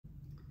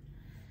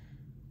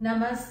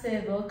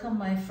Namaste, welcome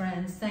my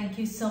friends. Thank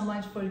you so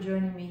much for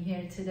joining me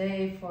here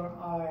today for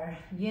our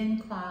yin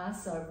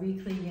class, our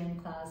weekly yin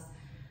class.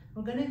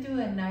 We're going to do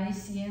a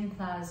nice yin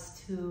class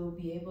to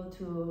be able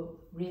to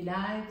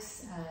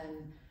relax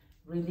and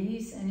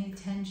release any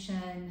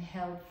tension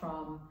held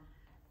from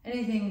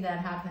anything that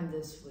happened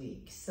this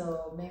week.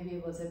 So maybe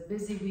it was a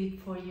busy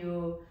week for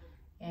you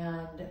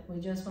and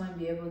we just want to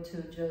be able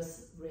to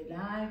just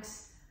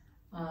relax,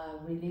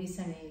 release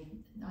any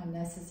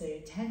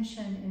unnecessary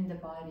tension in the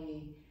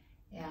body,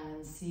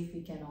 and see if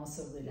we can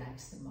also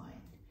relax the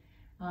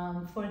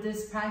mind. For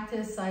this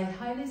practice, I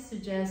highly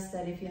suggest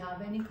that if you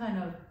have any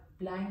kind of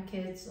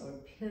blankets or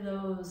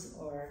pillows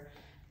or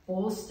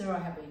bolster, I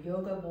have a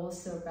yoga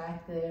bolster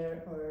back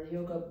there, or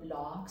yoga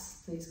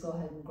blocks, please go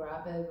ahead and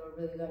grab it.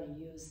 We're really going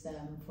to use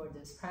them for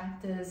this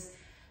practice.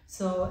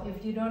 So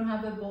if you don't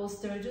have a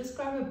bolster, just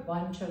grab a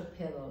bunch of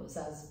pillows,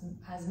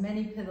 as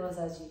many pillows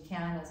as you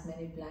can, as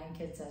many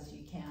blankets as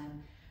you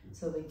can,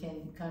 so we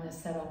can kind of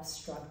set up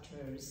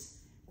structures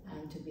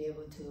and to be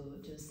able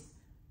to just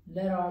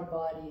let our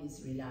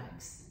bodies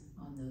relax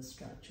on those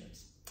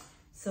structures.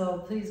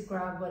 So please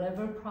grab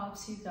whatever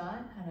props you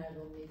got and I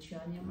will meet you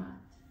on your mat.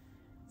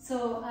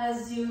 So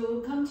as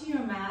you come to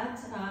your mat,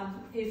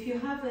 if you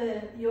have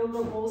a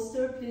yoga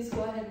bolster, please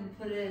go ahead and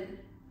put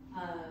it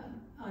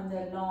on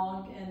the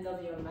long end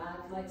of your mat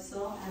like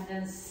so, and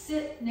then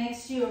sit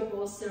next to your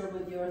bolster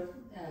with your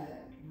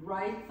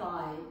right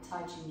thigh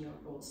touching your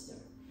bolster.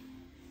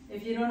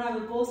 If you don't have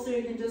a bolster,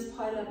 you can just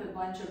pile up a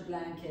bunch of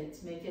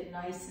blankets, make it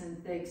nice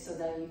and thick so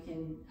that you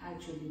can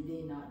actually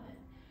lean on it.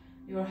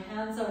 Your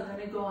hands are going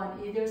to go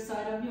on either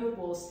side of your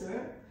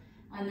bolster,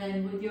 and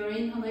then with your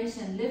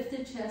inhalation, lift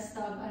the chest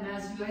up, and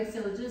as you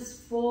exhale,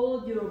 just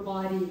fold your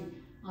body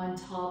on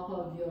top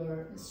of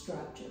your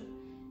structure.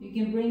 You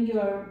can bring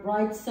your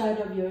right side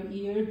of your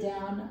ear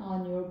down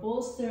on your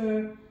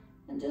bolster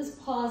and just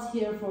pause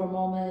here for a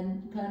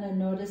moment, kind of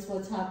notice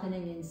what's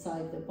happening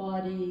inside the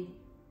body.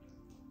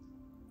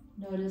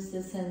 Notice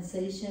the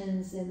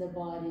sensations in the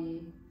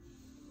body.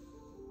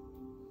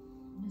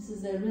 This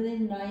is a really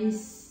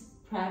nice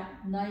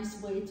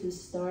way to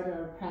start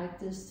our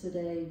practice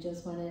today. You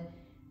just want to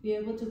be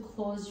able to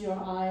close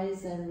your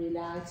eyes and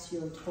relax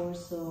your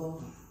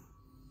torso.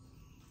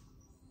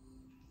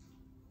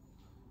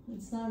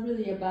 It's not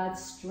really about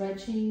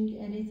stretching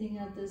anything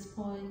at this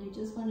point. You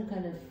just want to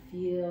kind of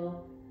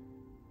feel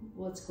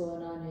what's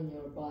going on in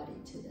your body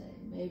today.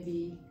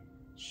 Maybe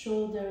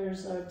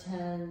shoulders are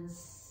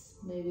tense.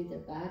 Maybe the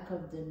back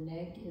of the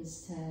neck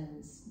is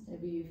tense.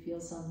 Maybe you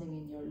feel something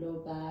in your low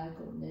back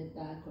or mid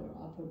back or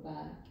upper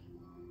back.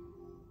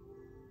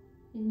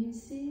 And you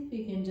see if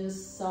you can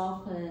just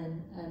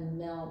soften and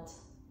melt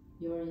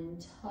your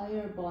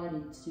entire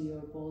body to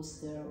your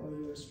bolster or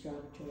your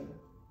structure.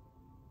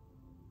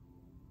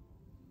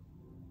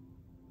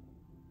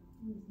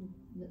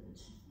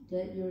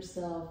 Let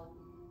yourself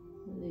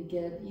really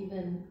get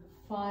even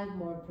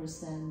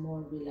 5%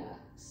 more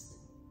relaxed.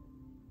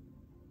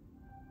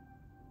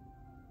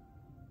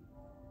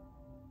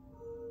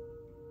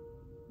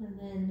 And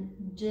then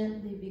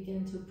gently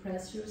begin to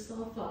press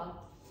yourself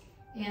up,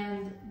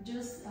 and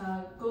just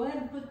go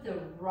ahead and put the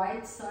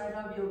right side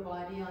of your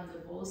body on the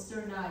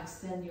bolster. Now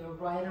extend your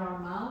right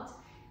arm out,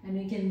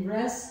 and you can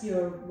rest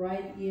your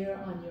right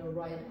ear on your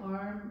right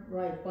arm,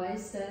 right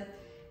bicep,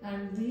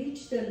 and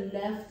reach the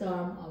left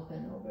arm up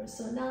and over.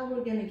 So now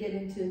we're going to get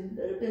into a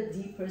little bit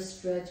deeper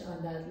stretch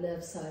on that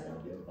left side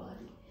of your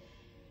body.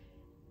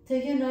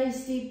 Take a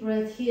nice deep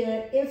breath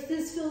here. If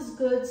this feels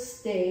good,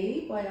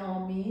 stay by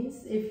all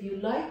means. If you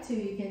like to,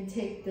 you can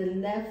take the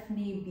left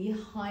knee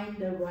behind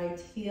the right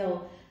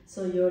heel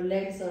so your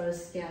legs are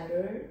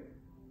staggered,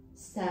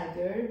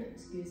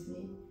 excuse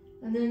me.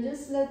 And then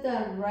just let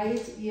that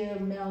right ear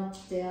melt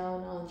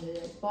down on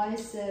the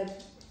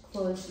bicep.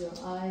 Close your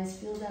eyes,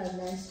 feel that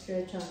nice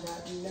stretch on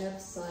that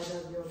left side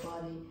of your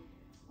body,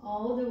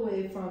 all the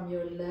way from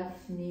your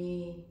left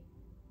knee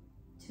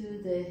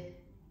to the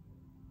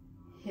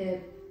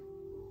hip,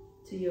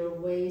 to your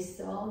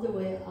waist, all the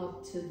way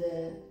up to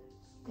the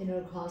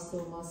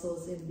intercostal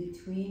muscles in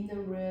between the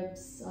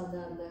ribs on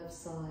that left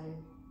side.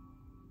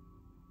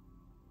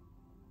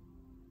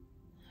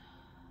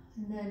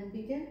 And then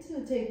begin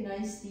to take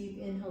nice deep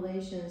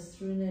inhalations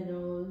through the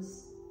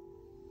nose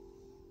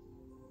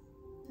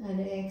and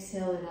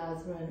exhale it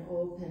out through an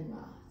open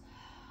mouth.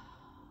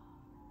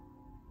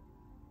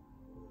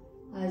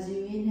 As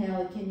you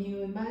inhale, can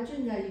you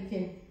imagine that you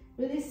can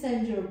really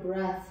send your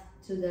breath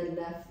to the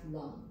left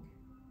lung?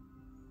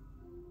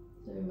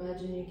 So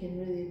imagine you can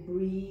really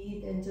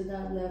breathe into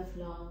that left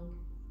lung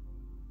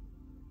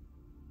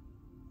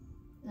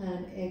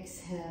and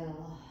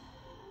exhale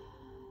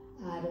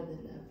out of the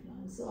left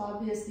lung. So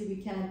obviously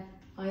we can't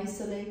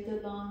isolate the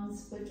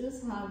lungs, but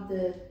just have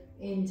the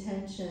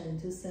intention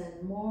to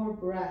send more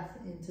breath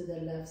into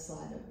the left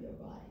side of your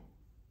body.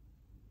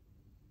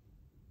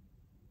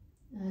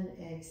 And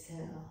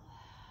exhale.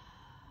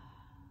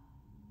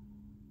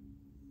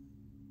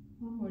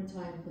 One more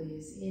time,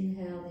 please.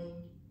 Inhaling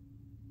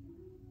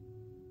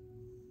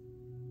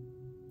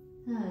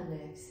and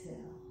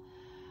exhale.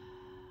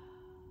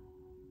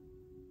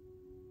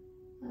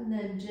 And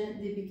then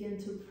gently begin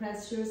to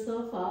press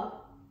yourself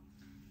up.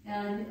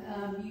 And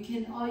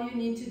all you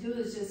need to do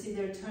is just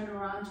either turn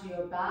around to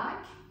your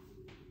back.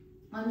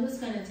 I'm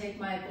just going to take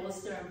my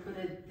bolster and put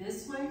it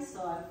this way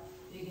so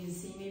you can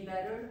see me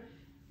better.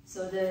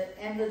 So the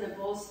end of the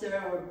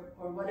bolster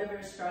or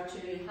whatever structure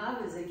you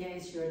have is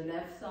against your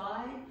left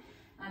thigh.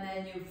 And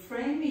then you're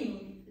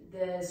framing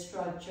the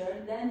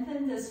structure,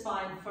 lengthen the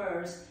spine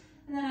first.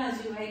 And then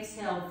as you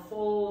exhale,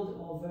 fold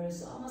over.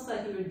 It's almost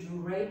like you're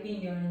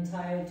draping your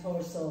entire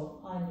torso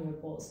on your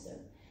bolster.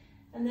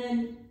 And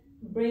then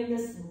bring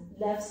this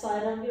left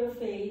side of your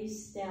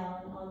face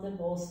down on the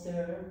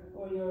bolster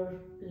or your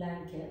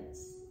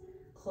blankets.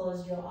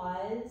 Close your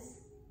eyes.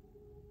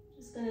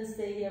 Just gonna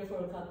stay here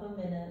for a couple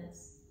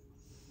minutes.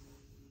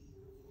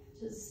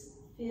 Just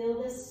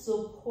feel the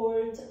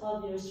support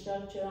of your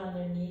structure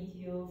underneath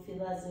you.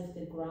 Feel as if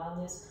the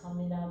ground is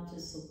coming up to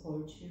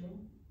support you.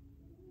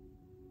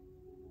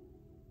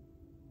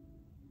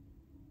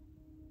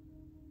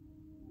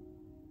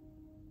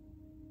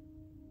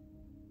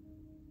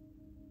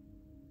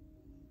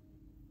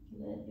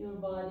 Let your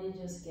body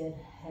just get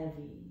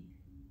heavy.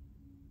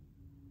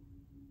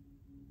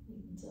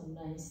 Some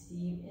nice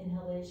deep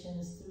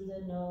inhalations through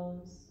the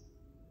nose.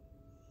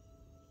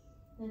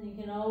 And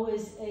you can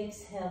always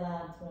exhale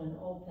out through an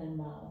open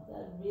mouth.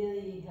 That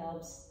really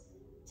helps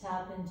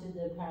tap into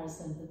the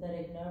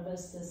parasympathetic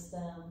nervous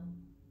system.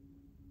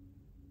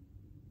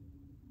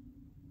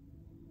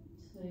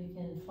 So you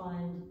can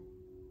find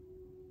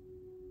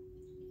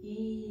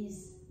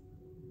ease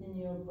in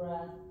your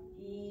breath,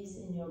 ease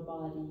in your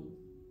body.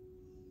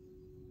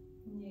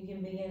 You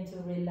can begin to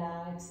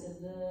relax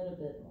a little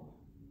bit more.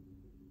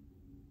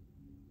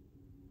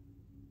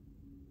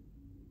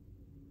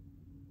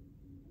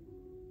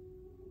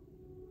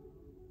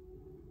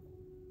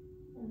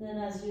 And then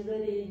as you're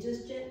ready,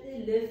 just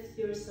gently lift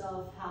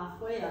yourself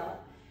halfway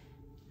up.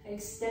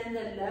 Extend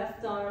the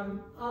left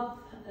arm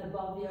up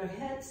above your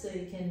head so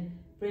you can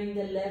bring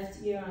the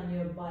left ear on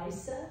your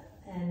bicep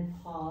and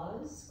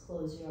pause.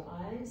 Close your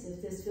eyes.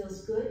 If this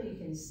feels good, you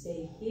can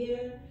stay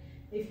here.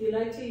 If you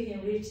like to, you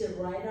can reach the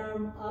right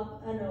arm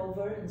up and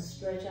over and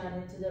stretch out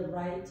into the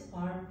right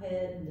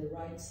armpit and the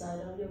right side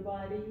of your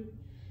body.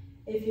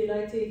 If you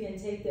like to, you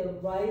can take the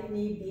right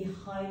knee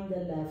behind the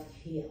left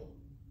heel.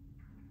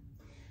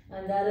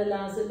 And that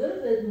allows a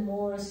little bit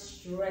more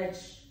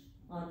stretch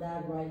on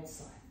that right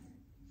side.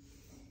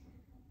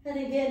 And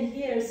again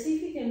here, see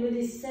if you can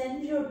really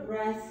send your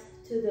breath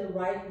to the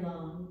right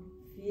lung.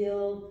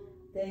 Feel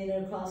the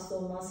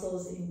intercostal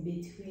muscles in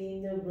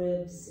between the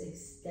ribs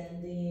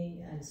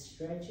extending and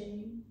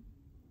stretching.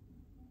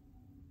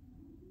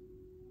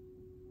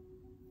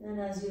 And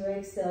as you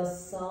exhale,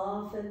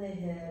 soften the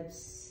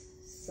hips,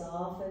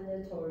 soften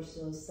the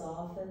torso,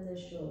 soften the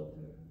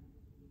shoulder.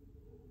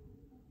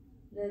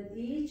 Let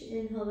each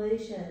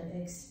inhalation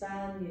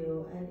expand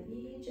you and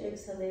each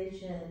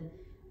exhalation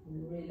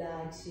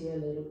relax you a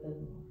little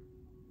bit more.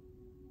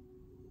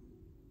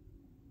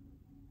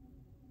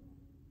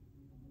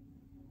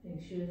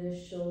 Make sure the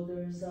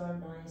shoulders are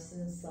nice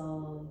and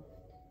soft.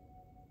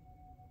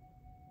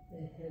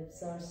 The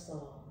hips are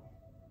soft.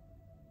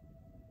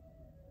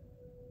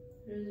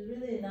 There's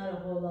really not a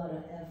whole lot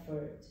of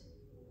effort.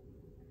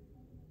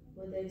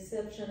 With the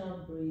exception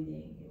of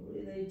breathing,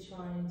 you're really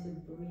trying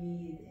to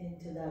breathe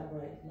into that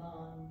right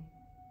lung.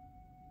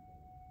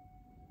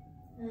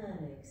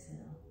 And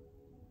exhale.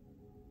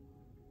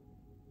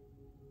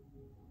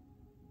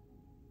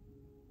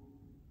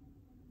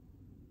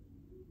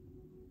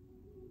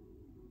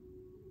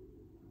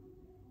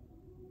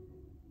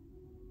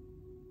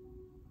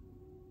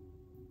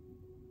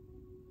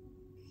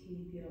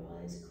 Keep your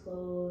eyes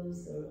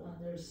closed or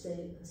under,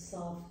 say, a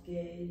soft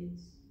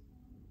gaze.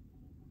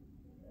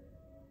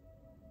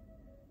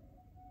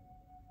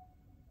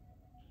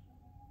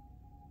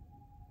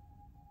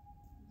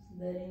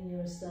 Letting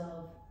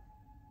yourself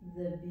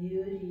the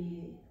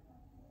beauty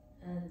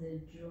and the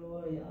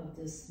joy of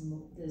this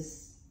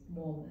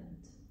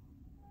moment.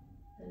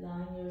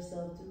 Allowing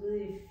yourself to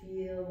really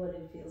feel what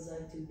it feels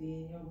like to be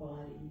in your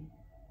body.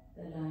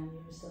 Allowing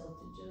yourself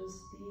to just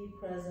be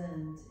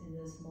present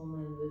in this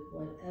moment with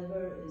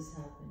whatever is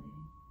happening.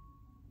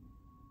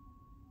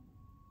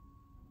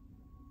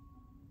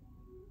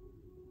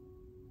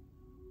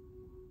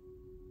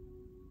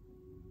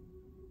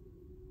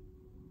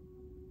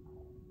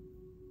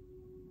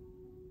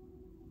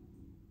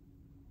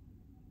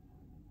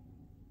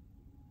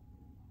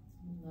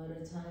 A lot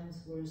of times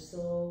we're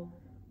so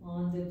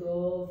on the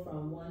go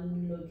from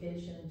one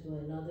location to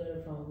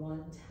another, from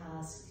one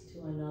task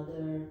to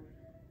another,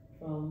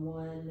 from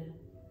one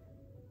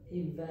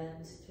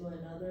event to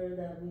another,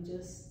 that we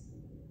just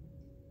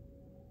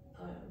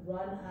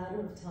run out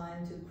of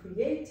time to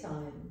create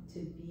time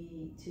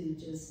to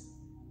just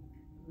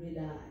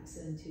relax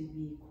and to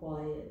be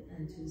quiet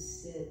and to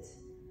sit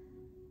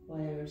by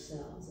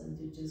ourselves and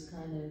to just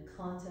kind of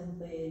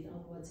contemplate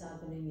on what's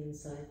happening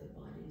inside the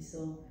body.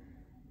 So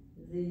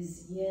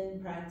these yin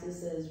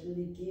practices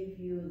really give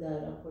you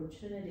that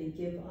opportunity,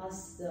 give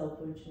us the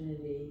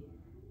opportunity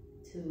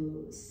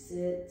to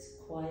sit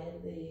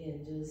quietly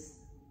and just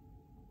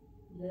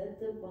let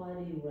the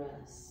body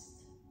rest.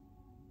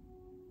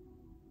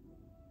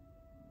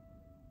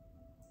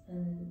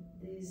 And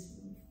these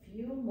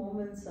few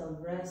moments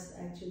of rest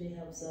actually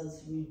helps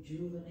us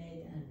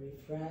rejuvenate and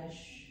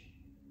refresh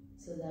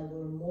so that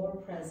we're more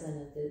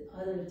present at the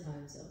other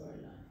times of our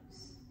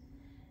lives.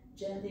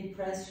 Gently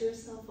press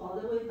yourself all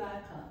the way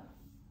back up.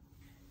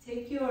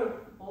 Take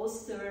your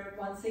bolster,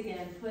 once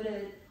again, put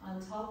it on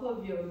top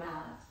of your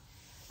mat.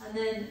 And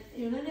then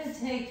you're gonna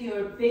take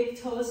your big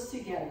toes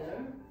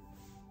together.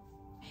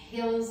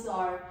 Knees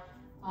are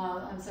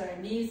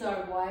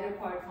wide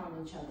apart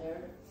from each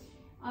other.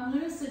 I'm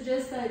going to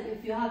suggest that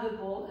if you have a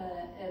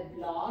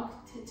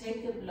block, to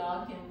take the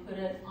block and put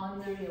it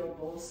under your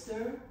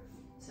bolster.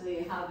 So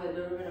you have a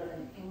little bit of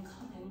an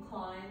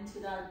incline to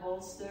that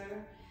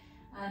bolster.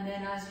 And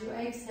then as you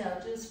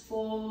exhale, just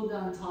fold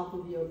on top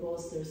of your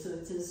bolster. So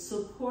it's a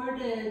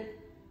supported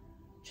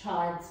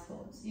child's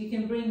pose. You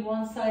can bring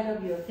one side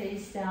of your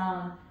face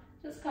down,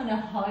 just kind of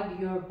hug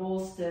your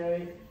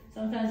bolster.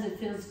 Sometimes it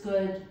feels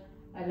good.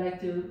 I like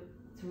to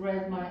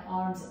thread my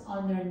arms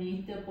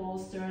underneath the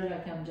bolster,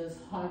 like I'm just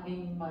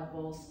hugging my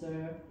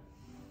bolster.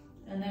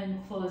 And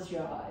then close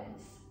your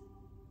eyes.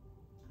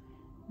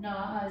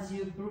 Now, as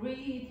you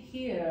breathe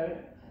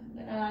here, I'm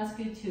going to ask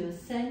you to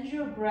send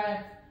your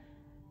breath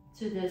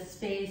to the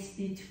space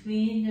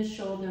between the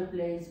shoulder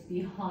blades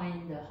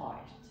behind the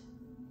heart.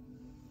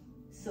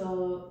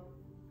 So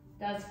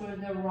that's where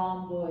the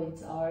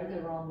rhomboids are,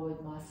 the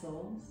rhomboid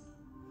muscles.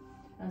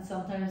 And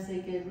sometimes they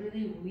get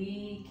really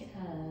weak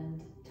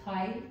and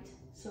tight.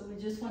 So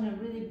we just want to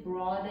really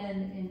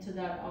broaden into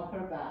that upper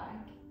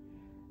back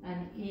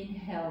and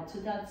inhale to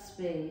that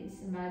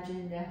space.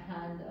 Imagine the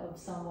hand of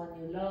someone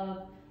you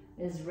love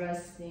is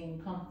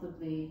resting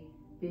comfortably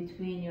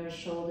between your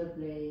shoulder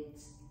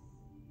blades,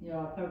 your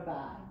upper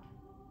back.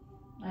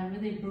 And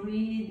really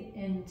breathe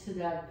into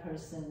that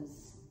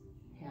person's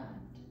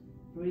hand.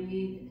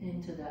 Breathe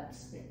into that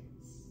space.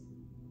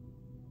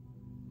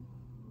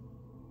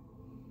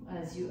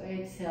 As you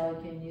exhale,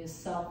 can you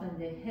soften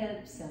the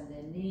hips and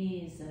the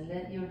knees and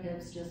let your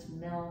hips just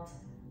melt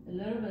a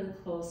little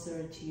bit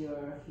closer to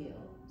your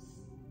heels.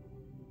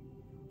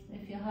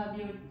 If you have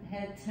your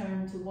head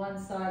turned to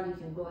one side, you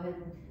can go ahead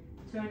and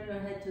turn your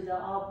head to the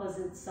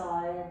opposite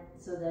side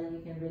so that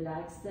you can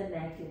relax the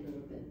neck a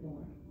little bit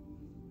more.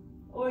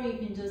 Or you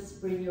can just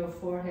bring your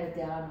forehead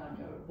down on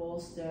your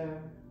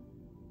bolster.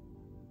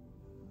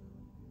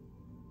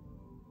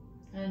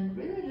 And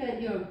really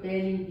let your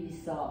belly be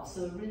soft.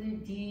 So really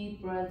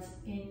deep breaths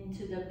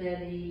into the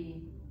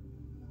belly.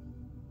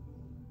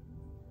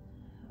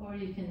 Or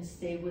you can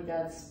stay with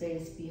that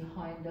space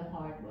behind the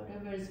heart,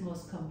 whatever is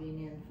most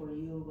convenient for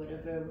you,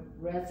 whatever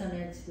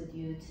resonates with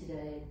you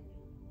today.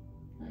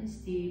 Nice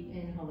deep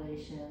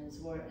inhalations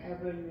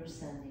wherever you're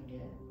sending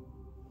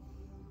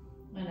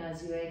it. And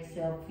as you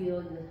exhale,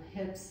 feel the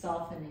hips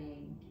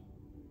softening.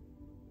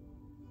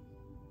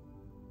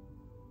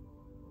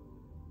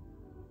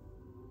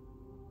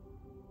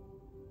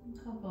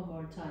 A couple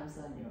more times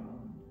on your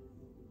own.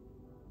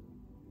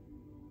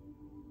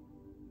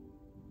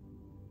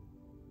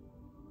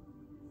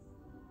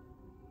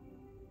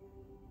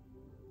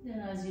 Then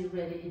as you're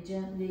ready,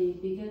 gently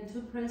begin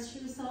to press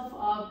yourself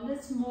up.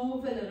 Let's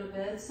move a little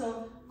bit.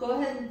 So go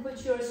ahead and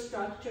put your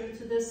structure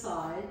to the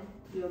side,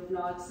 your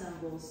blocks and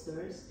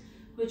bolsters.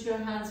 Put your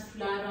hands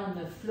flat on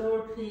the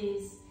floor,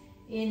 please.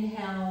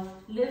 Inhale,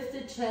 lift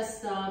the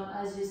chest up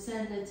as you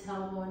send the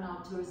tailbone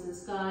up towards the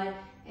sky.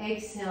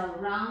 Exhale,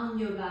 round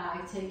your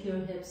back, take your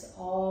hips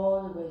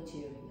all the way to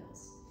your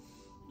heels.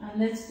 And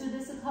let's do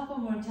this a couple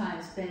more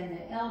times. Bend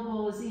the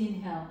elbows,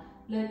 inhale.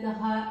 Let the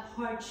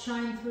heart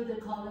shine through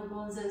the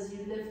collarbones as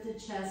you lift the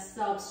chest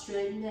up,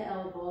 straighten the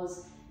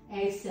elbows.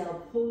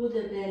 Exhale, pull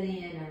the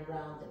belly in and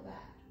round the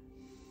back.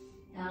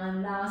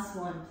 And last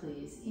one,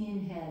 please.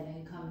 Inhale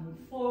and coming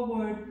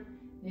forward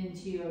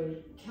into your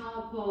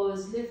cow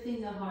pose,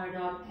 lifting the heart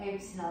up.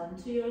 Exhale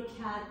into your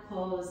cat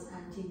pose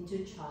and into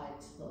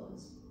child's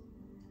pose.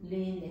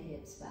 Lean the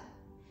hips back.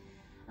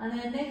 And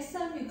then next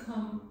time you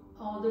come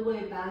all the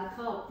way back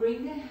up,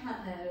 bring the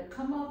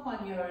come up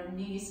on your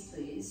knees,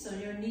 please. So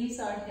your knees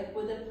are hip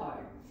width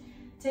apart.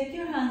 Take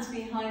your hands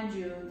behind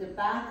you. The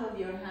back of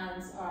your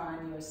hands are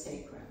on your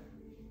sacrum.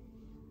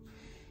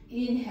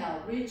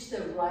 Inhale, reach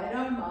the right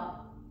arm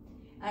up.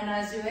 And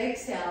as you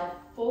exhale,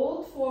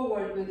 fold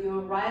forward with your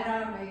right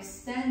arm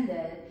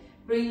extended.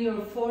 Bring your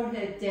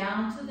forehead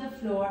down to the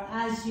floor.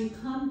 As you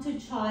come to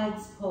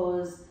child's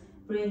pose,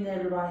 bring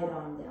the right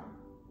arm down.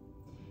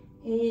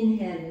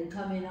 Inhaling,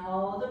 coming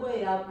all the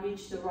way up,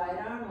 reach the right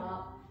arm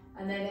up,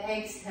 and then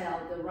exhale,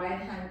 the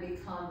right hand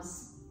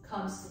comes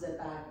to the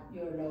back,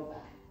 your low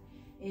back.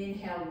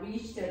 Inhale,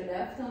 reach the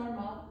left arm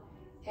up.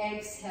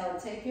 Exhale,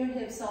 take your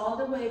hips all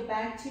the way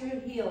back to your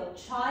heel.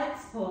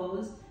 Child's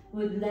pose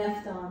with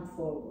left arm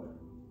forward.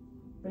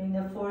 Bring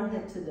the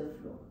forehead to the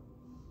floor.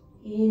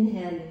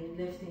 Inhaling,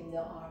 lifting the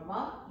arm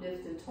up,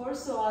 lift the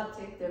torso up,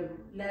 take the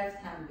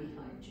left hand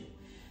behind you.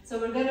 So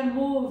we're going to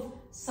move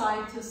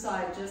side to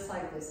side, just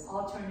like this,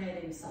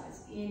 alternating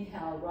sides.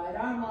 Inhale, right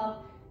arm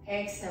up.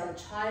 Exhale,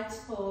 child's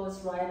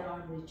pose, right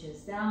arm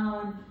reaches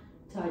down,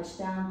 touch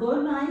down.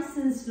 Go nice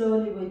and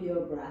slowly with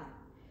your breath.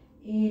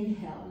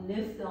 Inhale,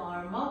 lift the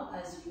arm up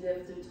as you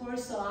lift the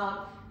torso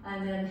up,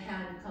 and then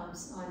hand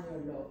comes on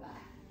your low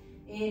back.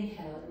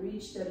 Inhale,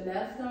 reach the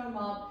left arm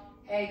up.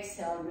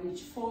 Exhale,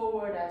 reach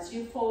forward as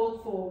you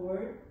fold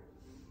forward.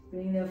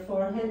 Bring the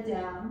forehead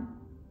down.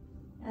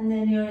 And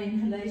then your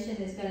inhalation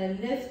is going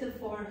to lift the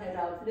forehead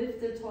up, lift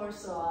the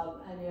torso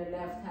up, and your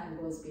left hand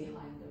goes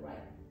behind the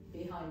right,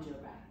 behind your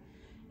back.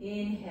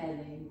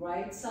 Inhaling,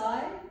 right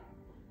side,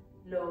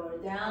 lower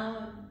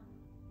down.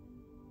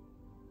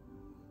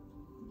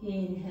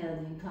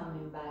 Inhaling,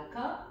 coming back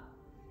up.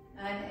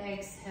 And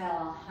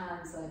exhale,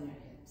 hands on your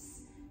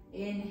hips.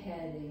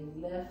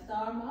 Inhaling, left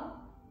arm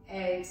up.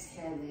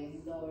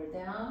 Exhaling, lower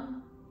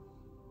down.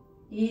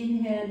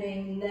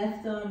 Inhaling,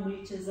 left arm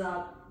reaches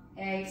up.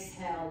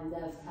 Exhale,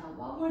 left hand.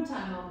 One more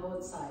time on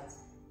both sides.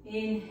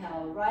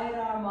 Inhale, right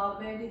arm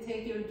up. Maybe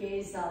take your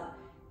gaze up.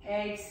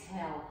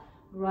 Exhale,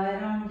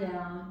 right arm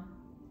down.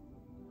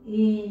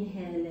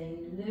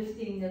 Inhaling,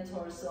 lifting the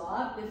torso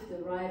up. Lift the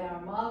right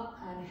arm up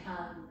and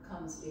hand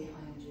comes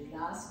behind you.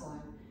 Last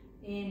one.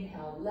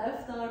 Inhale,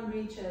 left arm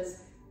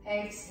reaches.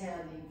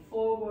 Exhaling,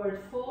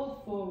 forward,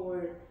 fold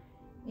forward.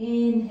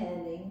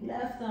 Inhaling,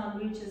 left arm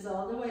reaches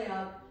all the way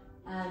up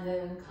and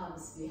then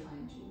comes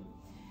behind you.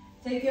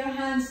 Take your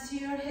hands to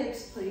your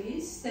hips,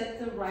 please. Step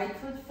the right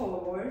foot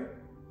forward.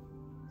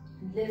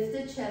 Lift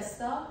the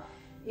chest up.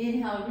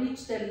 Inhale,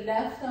 reach the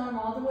left arm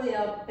all the way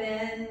up.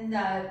 Bend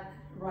that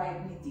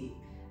right knee deep.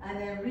 And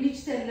then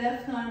reach the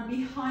left arm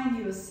behind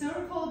you.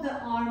 Circle the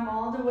arm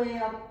all the way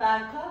up,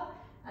 back up,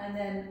 and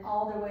then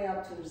all the way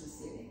up towards the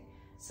ceiling.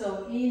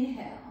 So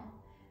inhale.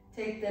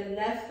 Take the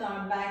left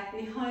arm back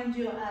behind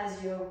you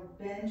as you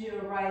bend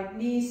your right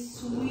knee.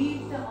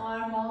 Sweep the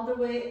arm all the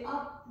way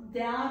up,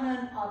 down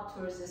and up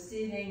towards the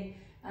ceiling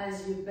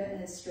as you bend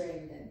and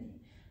straighten the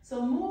knee.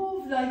 So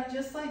move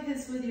just like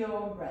this with your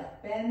own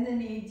breath. Bend the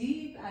knee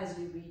deep as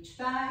you reach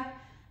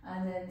back,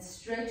 and then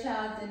stretch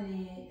out the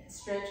knee,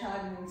 stretch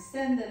out and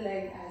extend the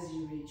leg as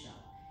you reach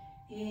up.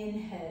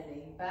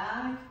 Inhaling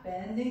back,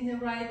 bending the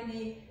right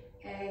knee.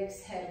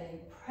 Exhaling,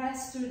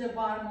 press through the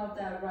bottom of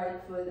that right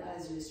foot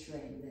as you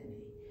straighten the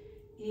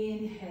knee.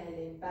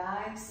 Inhaling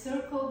back,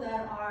 circle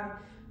that arm,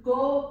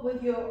 go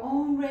with your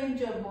own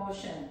range of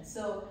motion.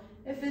 So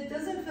if it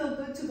doesn't feel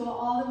good to go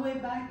all the way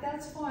back,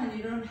 that's fine,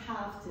 you don't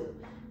have to.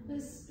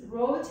 Just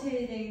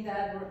rotating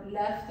that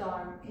left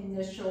arm in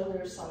the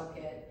shoulder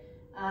socket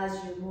as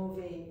you're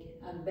moving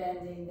and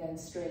bending and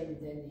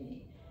straightening the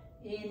knee.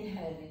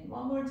 Inhaling,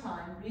 one more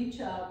time, reach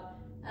up,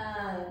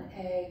 and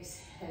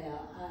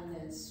exhale, and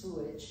then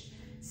switch.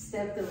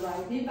 Step the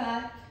right knee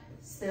back,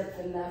 step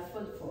the left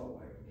foot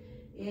forward.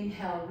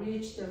 Inhale,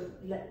 reach the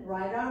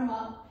right arm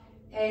up.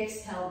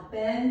 Exhale,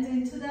 bend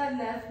into that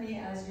left knee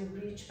as you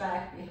reach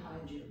back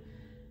behind you.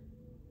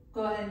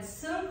 Go ahead and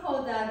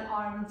circle that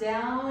arm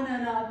down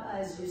and up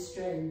as you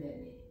straighten the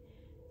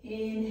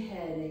knee.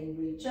 Inhaling,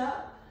 reach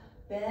up,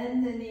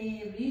 bend the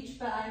knee, reach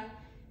back.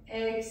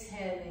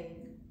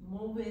 Exhaling,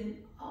 moving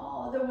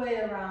all the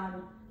way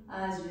around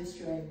as you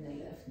straighten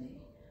the left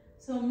knee.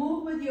 So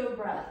move with your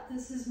breath.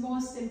 This is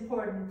most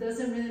important.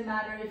 Doesn't really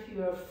matter if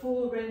you're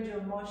full range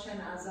of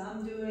motion as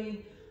I'm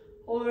doing,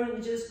 or you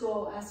just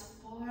go as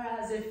far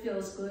as it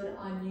feels good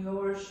on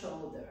your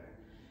shoulder.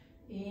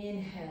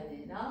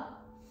 Inhaling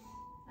up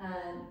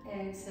and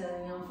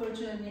exhaling.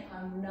 Unfortunately,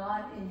 I'm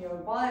not in your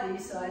body,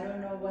 so I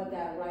don't know what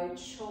that right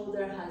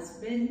shoulder has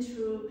been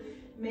through.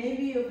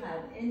 Maybe you've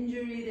had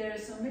injury there,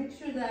 so make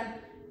sure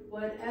that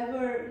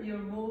whatever you're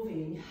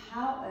moving,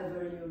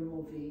 however you're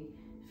moving,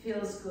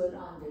 feels good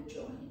on the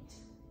joint.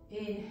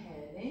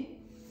 Inhaling,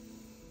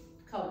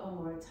 couple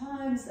more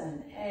times,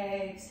 and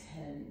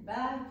exhaling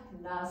back.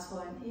 Last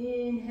one,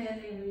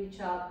 inhaling, reach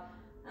up,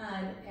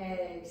 and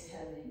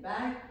exhaling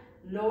back.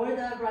 Lower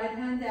that right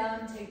hand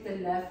down, take the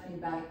left knee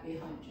back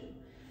behind you.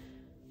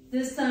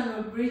 This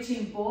time we're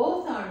reaching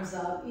both arms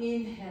up,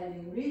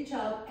 inhaling, reach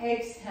up,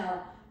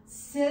 exhale.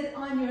 Sit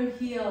on your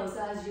heels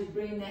as you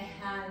bring the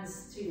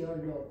hands to your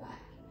low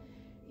back.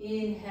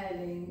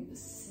 Inhaling,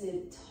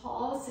 sit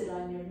tall, sit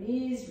on your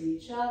knees,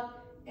 reach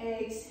up.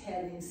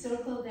 Exhaling,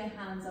 circle the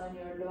hands on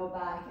your low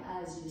back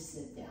as you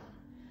sit down.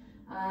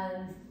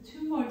 And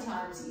two more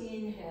times,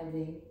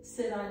 inhaling,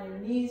 sit on your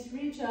knees,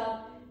 reach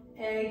up.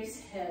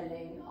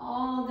 Exhaling,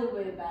 all the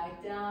way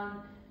back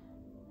down.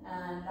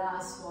 And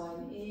last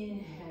one,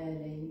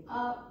 inhaling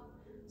up.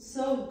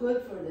 So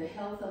good for the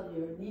health of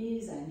your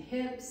knees and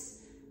hips.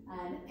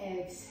 And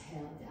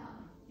exhale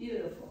down.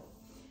 Beautiful.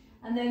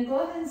 And then go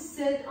ahead and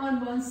sit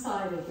on one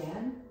side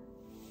again.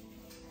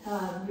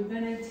 You're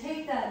going to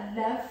take that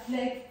left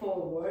leg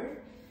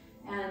forward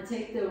and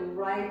take the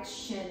right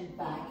shin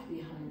back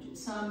behind you.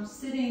 So I'm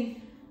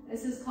sitting,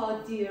 this is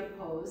called deer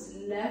pose.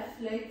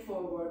 Left leg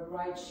forward,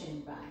 right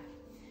shin back.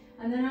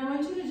 And then I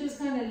want you to just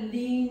kind of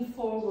lean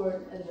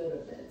forward a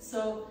little bit.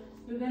 So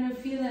you're going to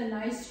feel a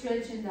nice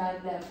stretch in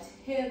that left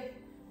hip,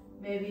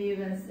 maybe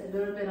even a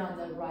little bit on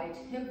the right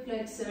hip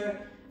flexor.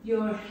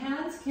 Your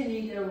hands can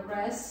either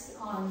rest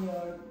on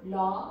your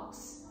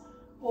blocks,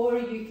 or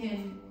you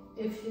can,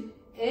 if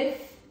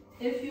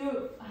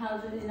you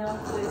have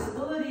enough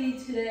flexibility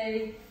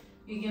today,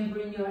 you can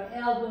bring your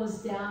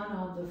elbows down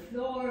on the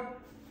floor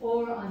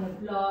or on a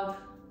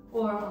block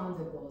or on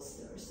the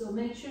bolster. So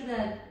make sure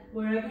that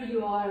wherever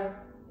you are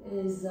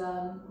is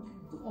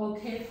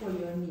okay for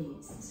your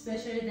knees,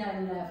 especially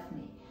that left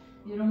knee.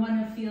 You don't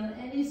want to feel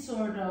any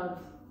sort of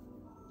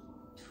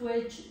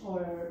twitch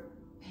or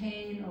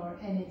pain or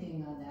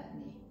anything on that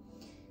knee.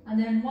 And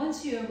then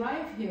once you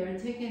arrive here,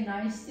 take a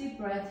nice deep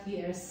breath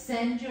here.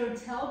 Send your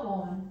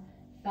tailbone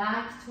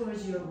back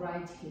towards your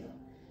right heel.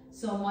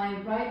 So my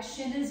right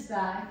shin is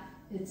back.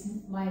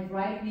 My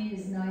right knee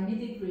is 90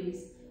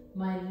 degrees.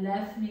 My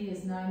left knee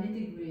is 90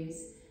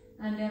 degrees.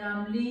 And then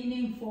I'm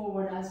leaning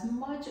forward as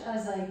much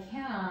as I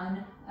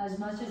can, as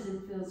much as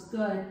it feels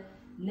good,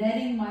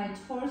 letting my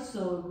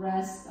torso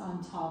rest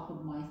on top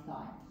of my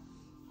thigh.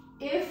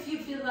 If you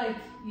feel like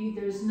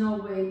there's no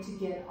way to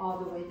get all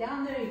the way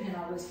down there, you can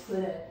always put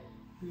a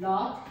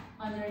block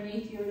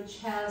underneath your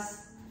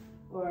chest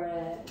or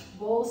a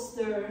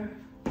bolster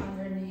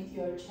underneath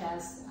your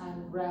chest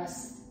and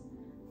rest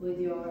with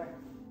your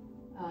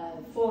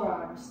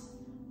forearms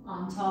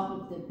on top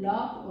of the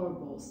block or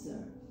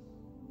bolster.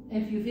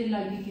 If you feel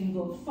like you can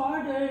go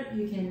farther,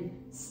 you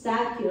can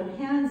stack your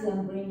hands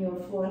and bring your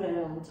forehead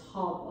on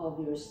top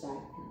of your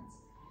stacked hands.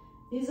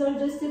 These are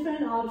just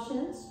different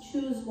options.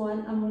 Choose one,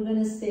 and we're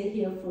going to stay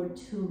here for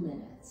 2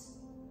 minutes.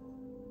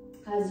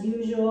 As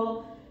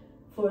usual,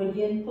 for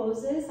yin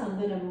poses, I'm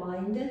going to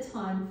mind the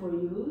time for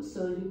you,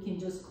 so you can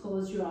just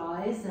close your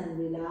eyes and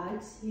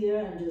relax here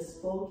and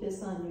just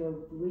focus on your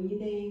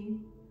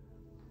breathing.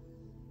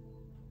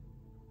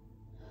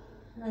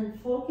 And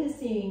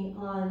focusing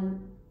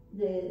on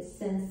the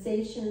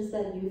sensations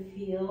that you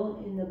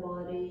feel in the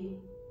body.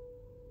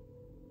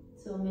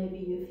 So maybe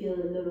you feel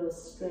a little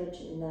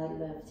stretch in that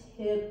left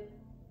hip,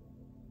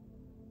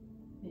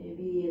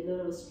 maybe a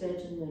little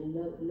stretch in the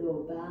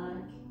low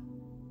back,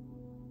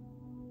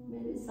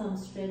 maybe some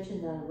stretch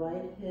in that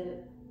right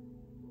hip.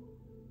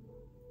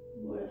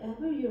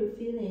 Wherever you're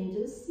feeling,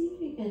 just see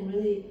if you can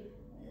really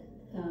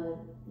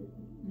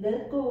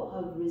let go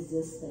of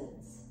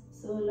resistance.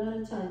 So a lot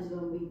of times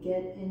when we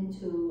get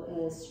into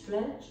a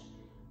stretch,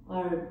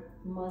 our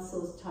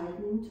muscles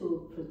tighten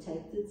to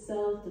protect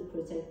itself, to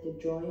protect the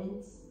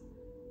joints.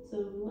 So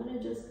we want to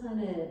just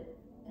kind of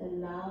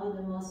allow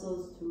the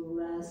muscles to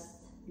rest,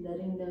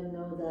 letting them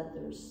know that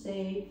they're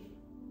safe.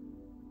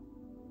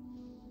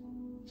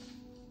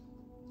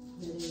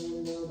 Letting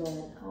them know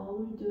that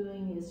all we're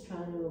doing is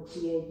trying to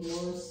create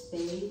more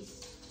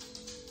space.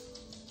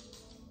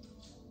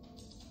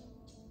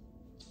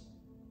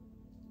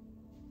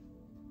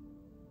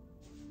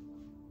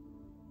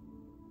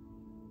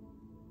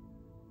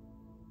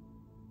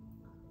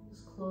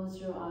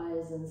 Close your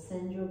eyes and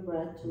send your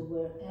breath to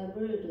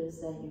wherever it is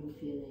that you're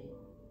feeling.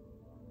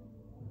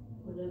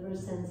 Whatever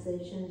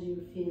sensations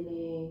you're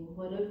feeling,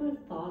 whatever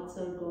thoughts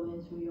are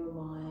going through your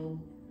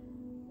mind,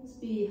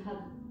 just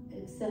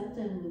accept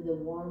them with a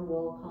warm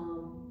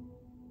welcome.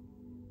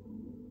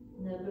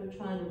 Never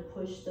trying to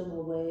push them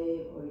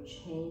away or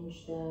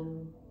change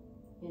them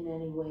in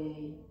any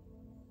way.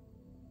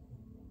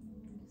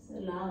 Just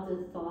allow the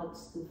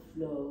thoughts to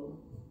flow.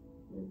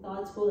 The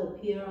thoughts will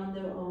appear on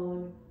their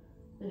own.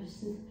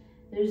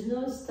 There's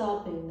no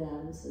stopping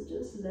them, so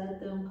just let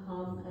them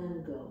come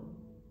and go.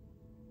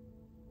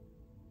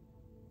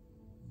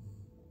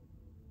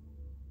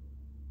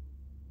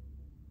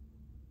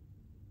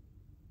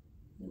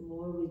 The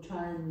more we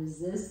try and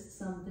resist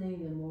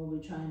something, the more we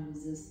try and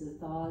resist the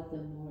thought, the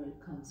more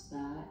it comes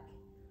back.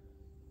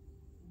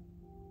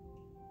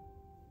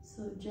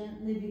 So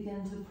gently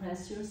begin to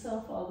press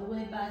yourself all the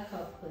way back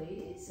up,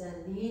 please,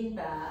 and lean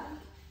back.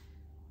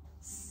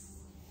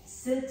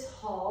 Sit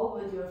tall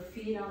with your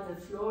feet on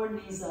the floor,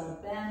 knees are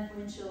bent,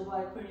 windshield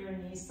wiper your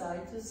knees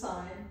side to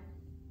side.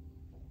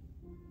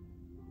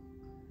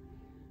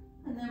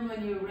 And then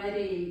when you're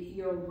ready,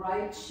 your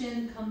right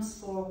shin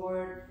comes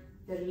forward,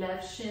 the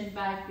left shin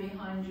back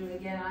behind you.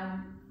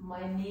 Again,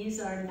 my knees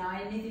are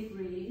 90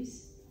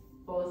 degrees,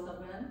 both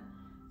of them.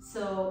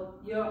 So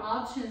your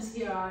options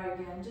here are,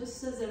 again,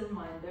 just as a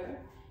reminder,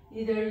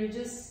 either you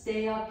just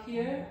stay up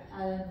here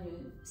and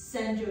you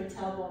send your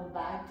tailbone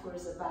back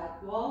towards the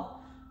back wall,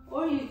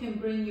 or you can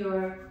bring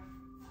your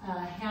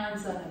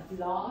hands on a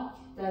block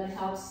that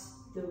helps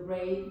to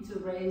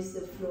raise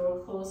the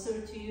floor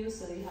closer to you,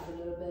 so you have a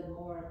little bit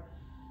more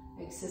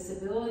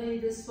accessibility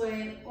this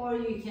way. Or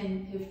you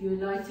can, if you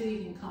like to,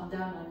 you can come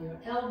down on your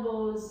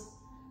elbows.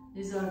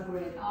 These are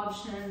great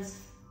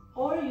options.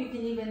 Or you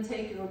can even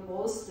take your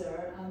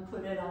bolster and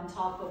put it on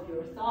top of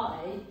your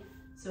thigh,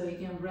 so you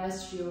can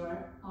rest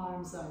your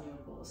arms on your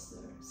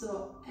bolster.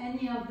 So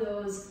any of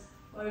those.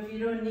 Or if you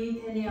don't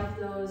need any of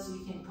those,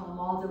 you can come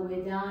all the way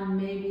down.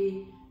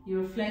 Maybe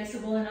you're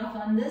flexible enough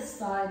on this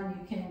side, and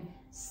you can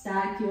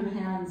stack your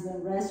hands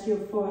and rest your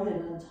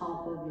forehead on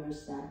top of your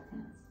stacked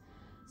hands.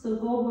 So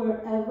go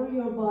wherever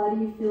your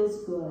body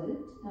feels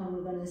good, and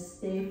we're going to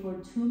stay for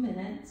 2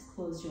 minutes.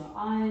 Close your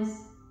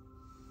eyes.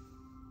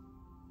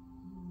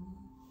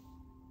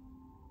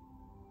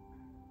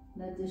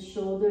 Let the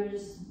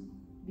shoulders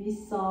be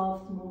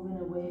soft, moving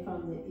away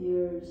from the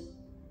ears.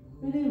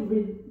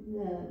 Really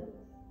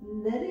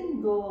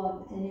letting go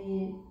of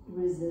any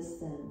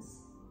resistance.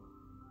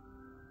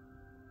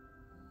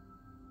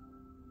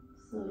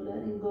 So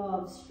letting go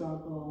of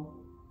struggle.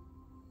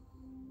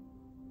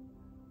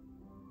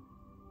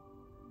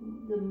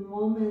 The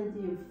moment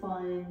you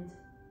find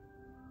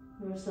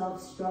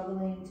yourself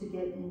struggling to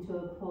get into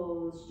a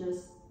pose,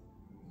 just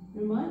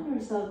remind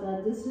yourself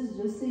that this is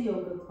just a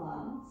yoga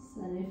class,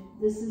 and if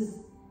this is,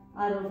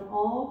 out of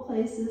all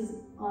places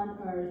on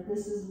earth,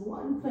 this is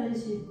one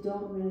place you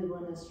don't really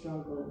want to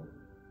struggle.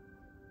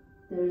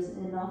 There's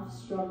enough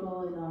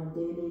struggle in our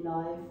daily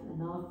life,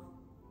 enough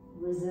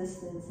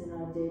resistance in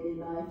our daily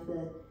life,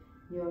 that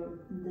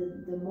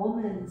the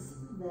moments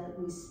that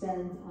we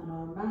spend on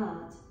our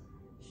mat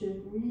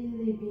should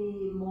really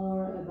be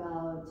more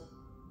about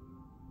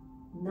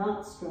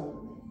not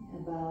struggling,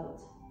 about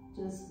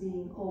just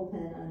being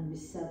open and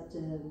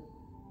receptive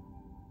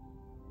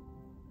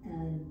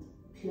and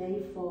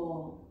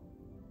playful.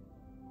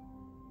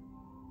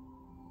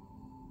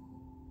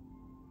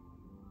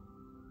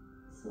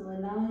 So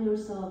allow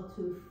yourself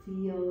to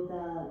feel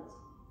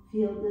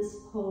this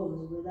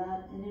pose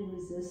without any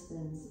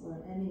resistance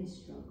or any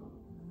struggle.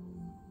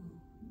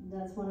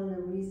 That's one of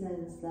the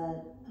reasons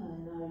that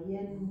in our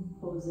yin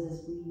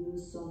poses we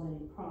use so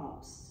many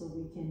props, so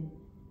we can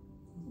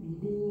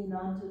lean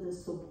onto the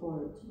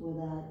support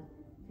without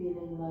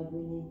feeling like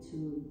we need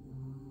to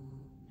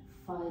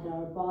fight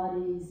our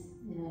bodies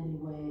in any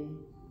way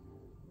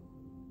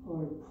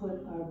or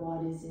put our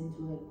bodies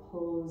into a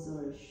pose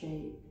or a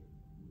shape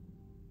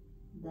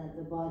that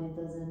the body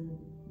doesn't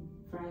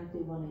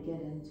frankly want to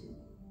get into.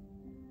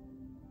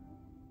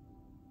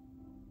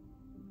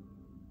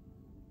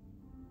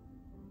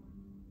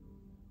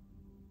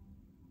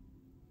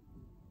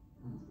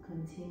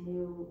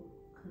 Continue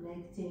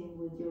connecting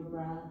with your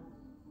breath,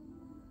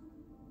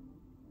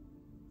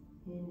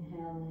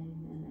 inhaling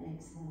and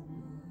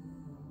exhaling.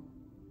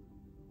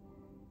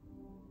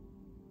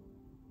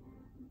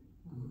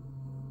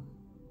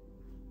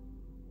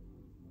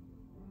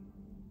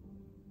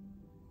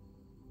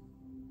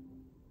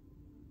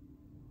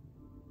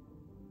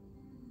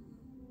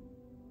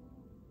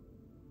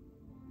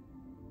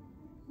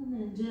 And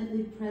then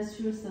gently press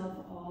yourself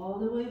all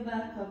the way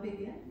back up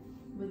again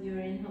with your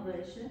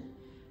inhalation.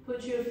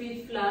 Put your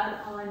feet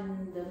flat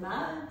on the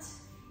mat.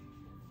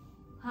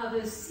 Have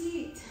a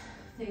seat.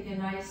 Take a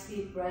nice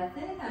deep breath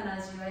in, and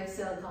as you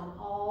exhale, come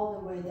all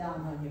the way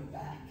down on your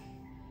back.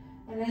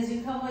 And as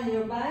you come on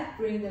your back,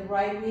 bring the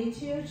right knee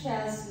to your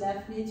chest,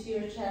 left knee to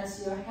your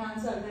chest. Your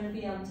hands are going to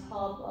be on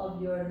top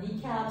of your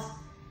kneecaps,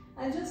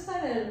 and just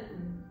kind of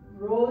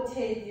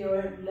rotate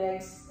your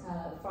legs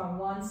from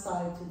one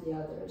side to the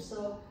other.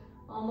 So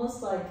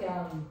almost like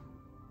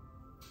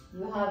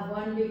you have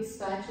one big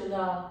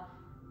spatula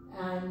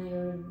and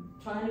you're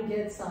trying to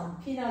get some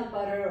peanut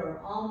butter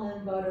or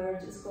almond butter.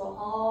 Just go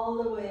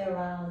all the way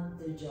around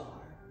the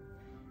jar.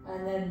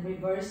 And then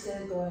reverse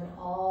it, going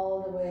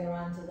all the way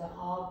around to the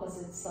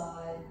opposite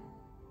side.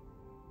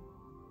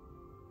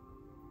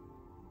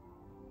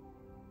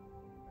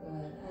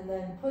 Good. And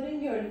then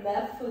putting your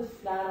left foot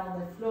flat on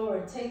the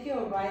floor, take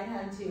your right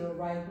hand to your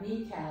right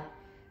kneecap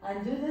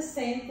and do the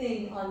same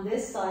thing on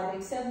this side,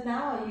 except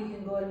now you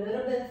can go a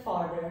little bit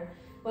farther.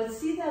 But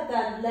see that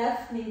that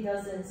left knee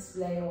doesn't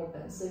splay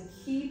open. So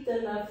keep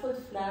the left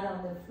foot flat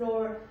on the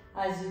floor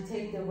as you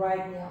take the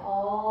right knee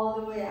all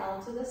the way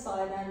out to the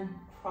side and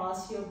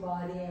cross your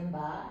body and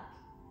back.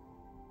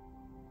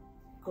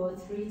 Go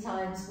 3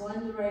 times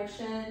one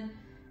direction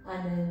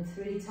and then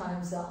 3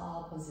 times the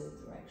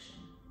opposite direction.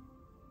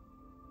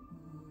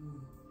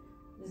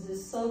 This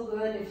is so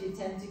good if you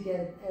tend to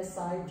get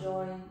SI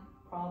joint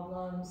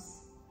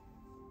problems,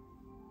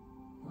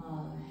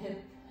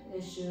 hip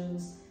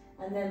issues.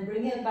 And then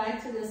bring it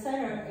back to the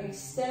center.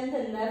 Extend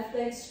the left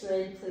leg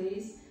straight,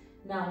 please.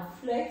 Now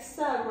flex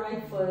that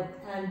right foot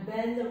and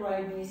bend the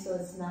right knee so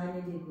it's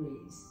 90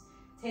 degrees.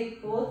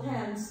 Take both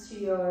hands to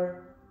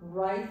your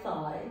right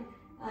thigh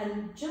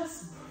and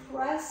just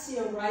press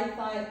your right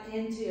thigh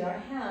into your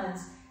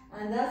hands,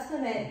 and that's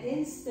going to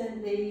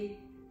instantly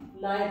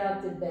light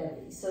up the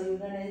belly. So you're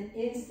going to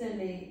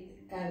instantly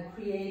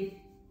create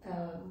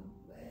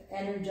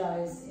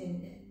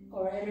energizing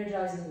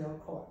your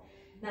core.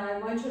 Now I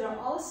want you to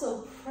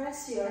also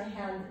press your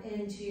hand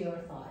into your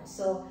thigh.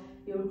 So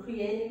you're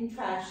creating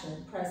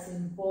traction,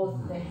 pressing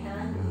both the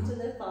hand into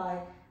the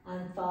thigh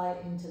and thigh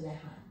into the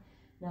hand.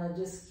 Now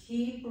just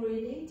keep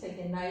breathing. Take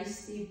a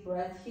nice deep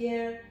breath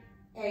here.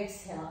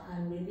 Exhale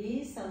and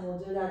release, and we'll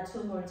do that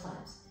 2 more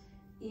times.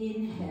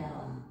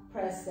 Inhale,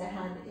 press the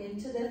hand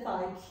into the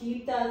thigh.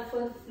 Keep that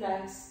foot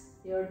flexed.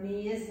 Your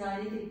knee is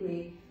 90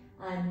 degrees,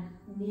 and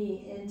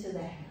knee into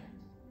the hand.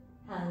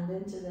 Hand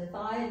into the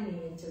thigh,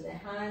 knee into the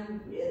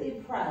hand.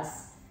 Really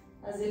press.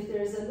 as if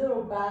there's a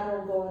little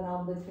battle going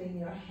on between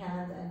your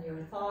hand and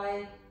your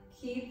thigh.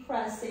 Keep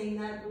pressing.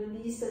 That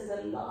releases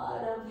a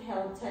lot of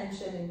held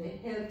tension in the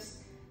hips.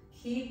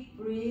 Keep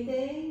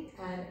breathing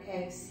and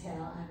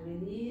exhale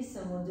and release,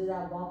 and we'll do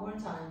that one more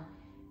time.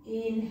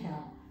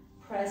 Inhale,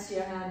 press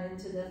your hand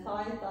into the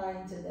thigh,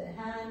 thigh into the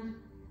hand,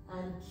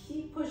 and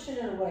keep pushing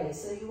it away.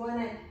 So you want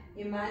to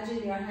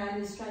imagine your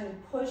hand is trying to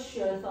push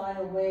your thigh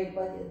away,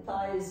 but your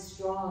thigh is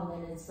strong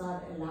and it's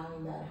not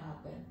allowing that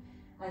happen.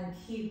 And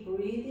keep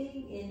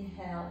breathing.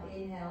 Inhale,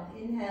 inhale,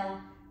 inhale,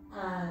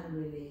 and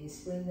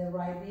release. Bring the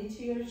right knee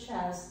to your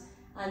chest,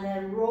 and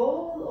then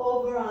roll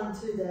over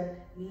onto the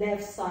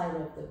left side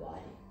of the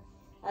body.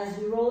 As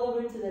you roll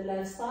over to the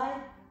left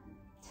side,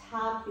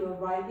 tap your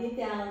right knee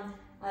down,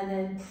 and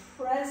then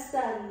press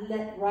that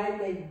right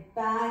leg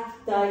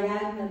back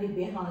diagonally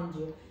behind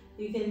you.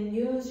 You can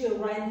use your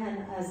right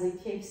hand as a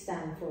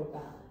kickstand for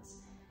balance.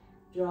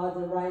 Draw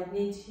the right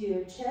knee to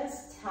your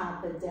chest,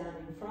 tap it down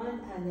in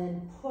front, and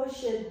then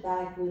push it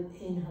back with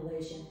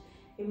inhalation.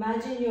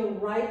 Imagine your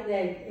right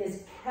leg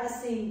is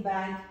pressing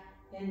back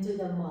into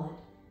the mud.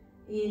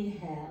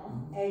 Inhale,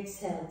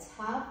 exhale,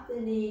 tap the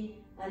knee,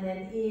 and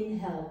then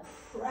inhale,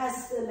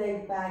 press the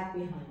leg back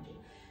behind you.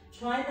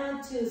 Try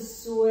not to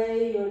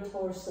sway your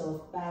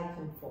torso back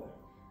and forth.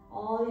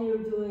 All you're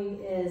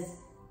doing is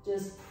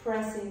just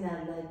pressing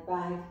that leg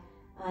back,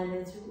 and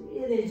it's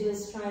really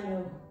just trying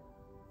to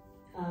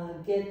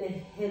get the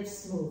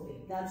hips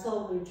moving. That's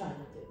all we're trying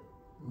to do.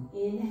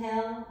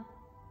 Inhale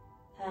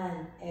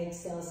and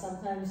exhale.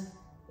 Sometimes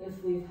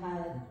if we've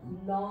had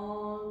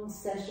long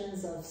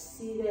sessions of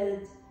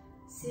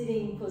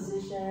sitting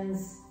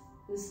positions,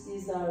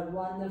 these are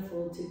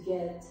wonderful to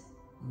get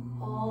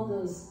all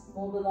those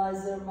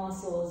mobilizer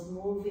muscles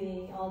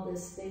moving, all the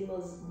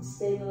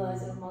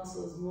stabilizer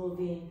muscles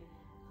moving.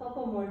 A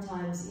couple more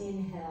times.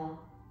 Inhale,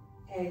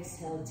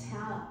 exhale,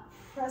 tap,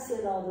 press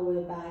it all the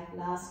way back.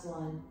 Last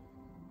one,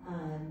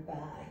 and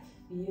back.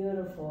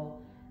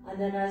 Beautiful. And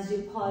then as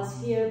you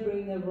pause here,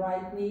 bring the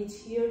right knee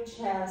to your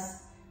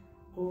chest,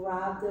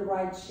 grab the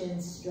right shin,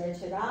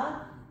 stretch it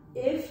out.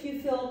 If you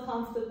feel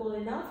comfortable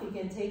enough, you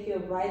can take your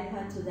right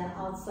hand to the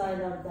outside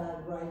of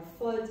that right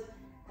foot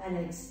and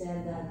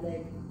extend that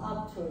leg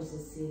up towards the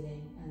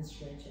ceiling and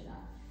stretch it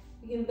out.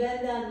 You can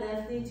bend that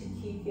left knee to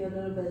keep you a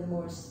little bit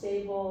more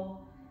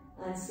stable,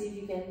 and see if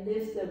you can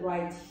lift the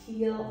right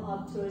heel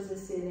up towards the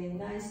ceiling.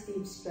 Nice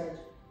deep stretch.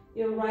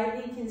 Your right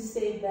knee can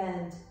stay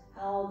bent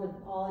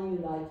all you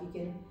like. You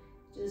can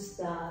just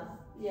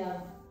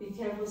be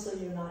careful so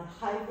you're not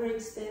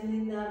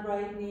hyperextending that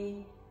right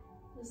knee.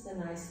 Just a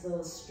nice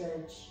little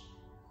stretch.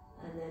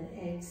 And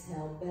then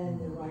exhale,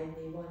 bend the right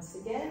knee once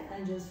again,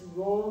 and just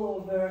roll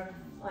over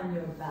on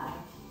your back.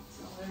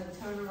 So I'm going to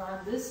turn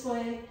around this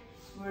way.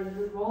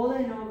 We're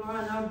rolling over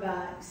on our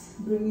backs,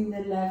 bringing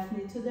the left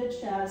knee to the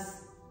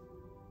chest.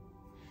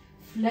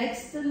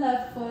 Flex the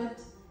left foot,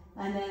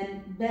 and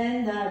then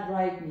bend that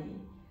right knee.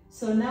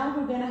 So now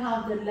we're going to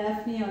have the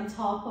left knee on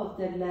top of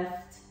the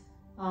left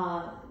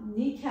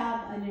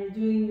kneecap, and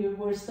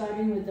we're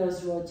starting with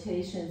those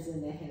rotations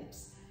in the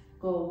hips.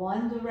 Go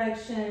one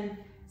direction.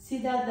 See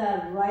that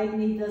the right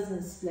knee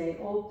doesn't splay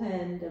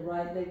open, the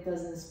right leg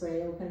doesn't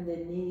splay open, the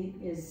knee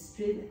is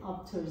straight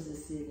up towards the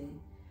ceiling.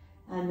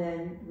 And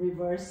then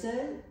reverse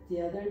it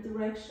the other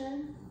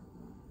direction.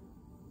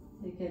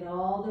 Take it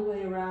all the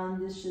way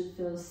around. This should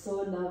feel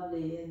so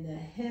lovely in the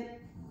hip.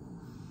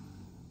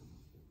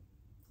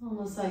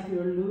 Almost like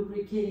you're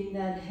lubricating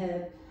that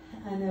hip.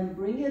 And then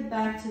bring it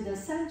back to the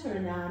center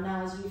now.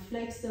 Now as you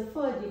flex the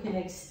foot, you can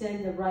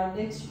extend the right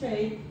leg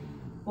straight.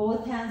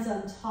 Both hands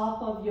on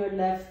top of your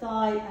left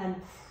thigh, and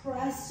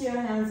press your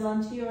hands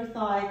onto your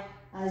thigh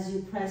as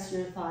you press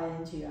your thigh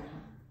into your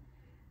hand.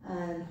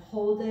 And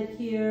hold it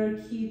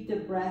here, keep the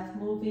breath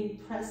moving,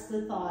 press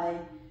the thigh.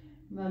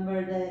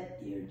 Remember that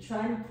you're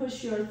trying to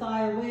push your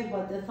thigh away,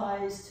 but the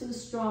thigh is too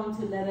strong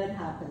to let it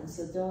happen,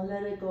 so don't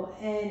let it go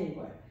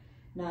anywhere.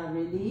 Now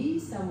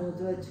release, and we'll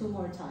do it 2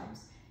 more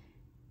times.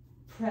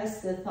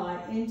 Press the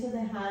thigh into the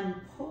hand,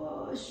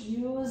 push,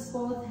 use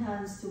both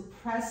hands to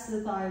press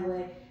the thigh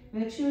away.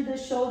 Make sure the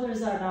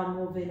shoulders are not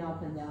moving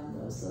up and down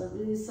though. So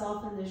really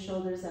soften the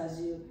shoulders as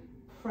you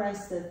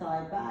press the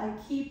thigh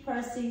back. Keep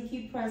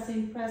pressing,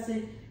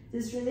 pressing.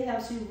 This really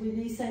helps you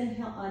release any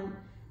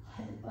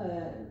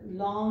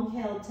long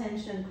held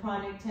tension,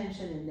 chronic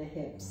tension in the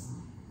hips.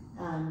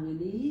 And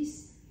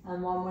release.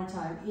 And one more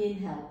time.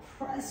 Inhale.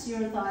 Press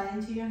your thigh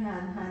into your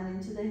hand, hand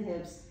into the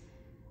hips.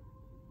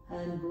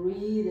 And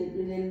breathe. It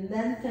really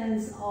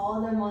lengthens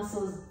all the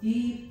muscles,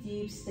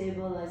 deep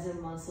stabilizer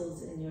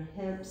muscles in your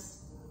hips.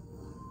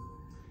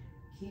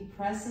 Keep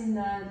pressing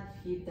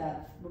that, keep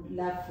that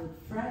left foot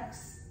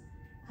flex,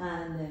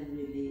 and then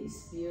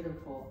release.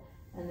 Beautiful.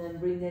 And then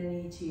bring the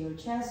knee to your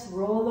chest,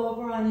 roll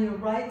over on your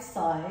right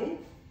side,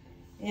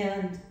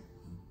 and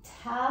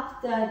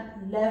tap that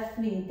left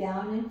knee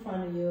down in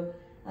front of you,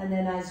 and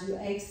then as you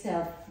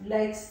exhale,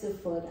 flex the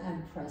foot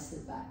and press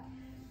it back.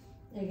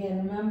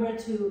 Again, remember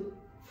to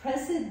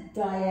press it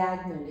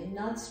diagonally,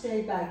 not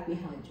straight back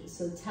behind you.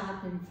 So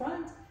tap in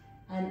front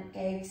and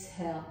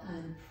exhale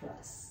and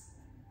press.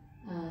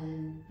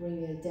 And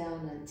bring it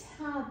down and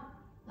tap,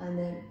 and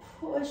then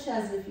push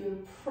as if you're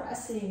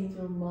pressing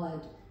through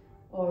mud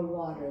or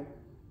water.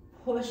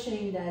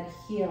 Pushing that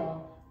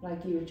heel like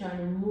you're trying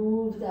to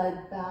move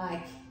that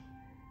back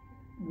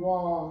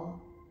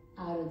wall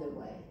out of the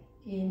way.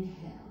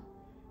 Inhale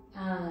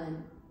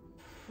and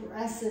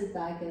press it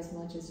back as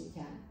much as you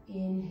can.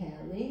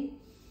 Inhaling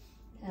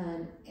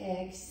and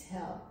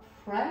exhale,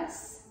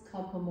 press.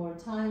 Couple more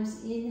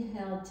times.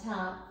 Inhale,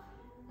 tap,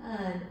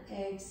 and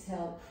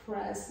exhale,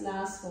 press.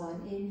 Last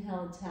one.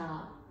 Inhale,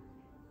 tap,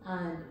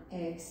 and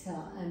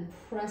exhale, and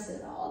press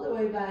it all the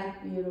way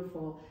back.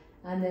 Beautiful.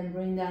 And then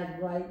bring that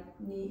right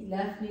knee,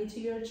 left knee to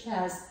your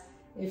chest.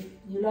 If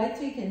you like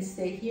to, you can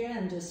stay here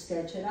and just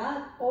stretch it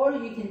out, or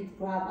you can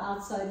grab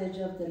outside edge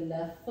of the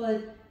left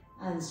foot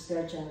and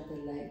stretch out the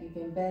leg. You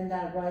can bend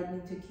that right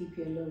knee to keep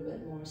you a little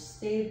bit more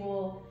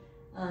stable,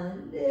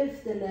 and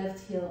lift the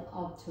left heel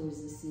up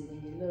towards the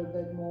ceiling a little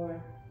bit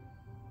more.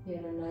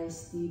 Get a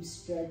nice deep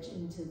stretch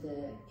into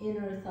the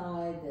inner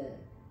thigh, the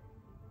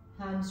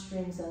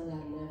hamstrings on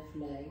that left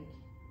leg.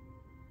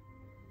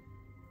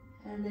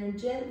 And then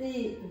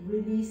gently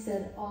release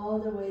it all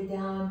the way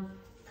down.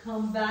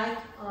 Come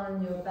back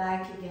on your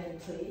back again,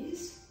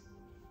 please.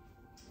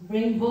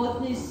 Bring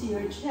both knees to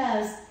your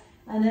chest,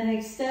 and then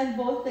extend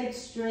both legs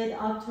straight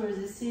up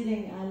towards the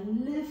ceiling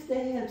and lift the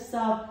hips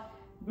up.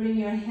 Bring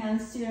your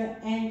hands to your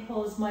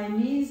ankles. My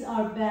knees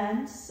are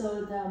bent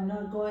so that I'm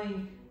not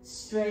going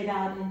straight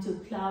out into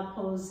cloud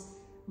pose.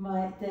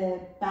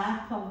 The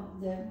back of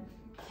the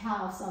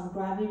calves, I'm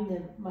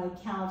grabbing my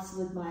calves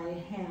with my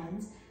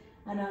hands,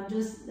 and I'm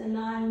just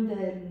allowing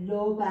the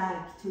low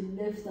back to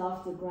lift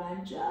off the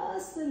ground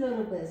just a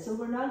little bit. So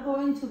we're not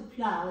going to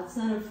plow. It's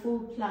not a full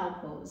plow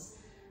pose,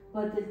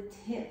 but the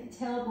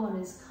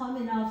tailbone is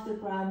coming off the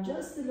ground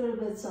just a little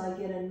bit, so I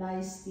get a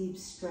nice deep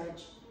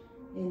stretch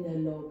in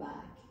the low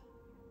back.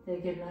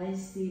 Take a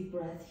nice deep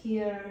breath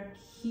here.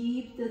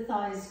 Keep the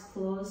thighs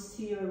close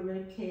to your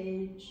rib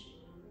cage.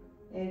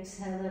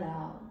 Exhale it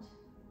out.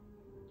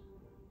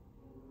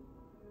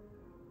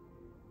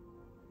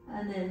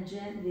 And then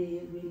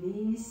gently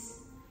release.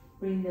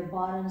 Bring the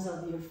bottoms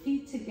of your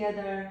feet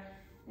together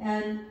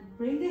and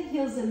bring the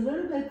heels a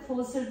little bit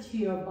closer to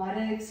your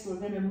buttocks. We're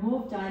going to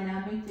move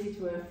dynamically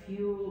to a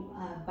few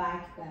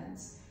back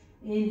bends.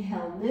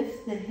 Inhale,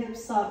 lift the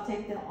hips up,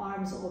 take the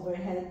arms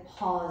overhead,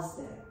 pause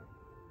there.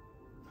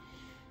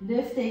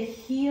 Lift the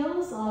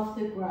heels off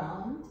the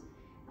ground,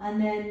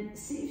 and then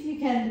see if you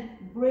can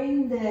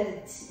bring the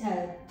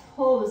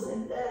toes a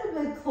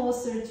little bit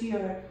closer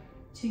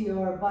to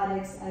your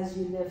buttocks as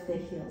you lift the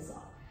heels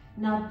up.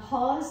 Now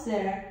pause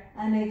there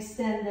and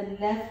extend the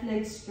left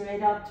leg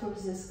straight up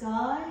towards the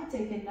sky.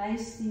 Take a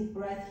nice deep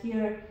breath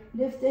here.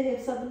 Lift the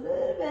hips up a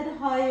little bit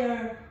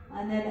higher,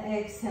 and then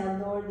exhale,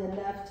 lower the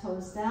left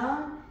toes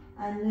down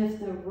and lift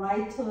the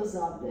right toes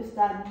up. Lift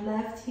that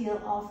left heel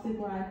off the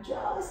ground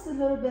just a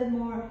little bit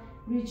more.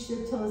 Reach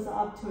the toes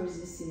up towards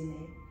the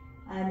ceiling.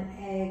 And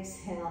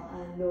exhale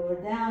and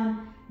lower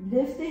down.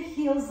 Lift the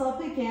heels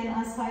up again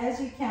as high as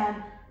you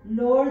can.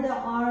 Lower the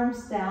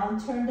arms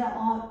down. Turn the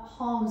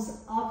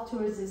palms up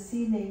towards the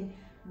ceiling.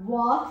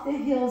 Walk the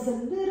heels a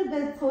little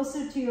bit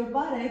closer to your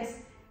buttocks.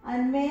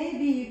 And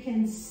maybe you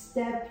can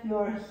step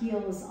your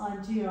heels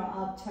onto your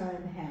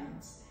upturned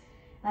hands.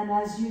 And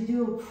as you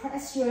do,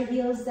 press your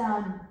heels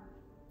down.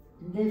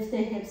 Lift the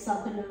hips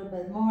up a little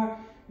bit more.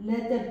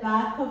 Let the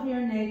back of your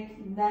neck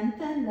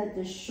lengthen. Let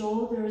the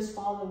shoulders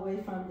fall away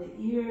from the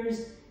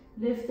ears.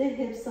 Lift the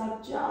hips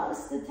up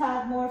just a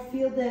tad more.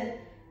 Feel the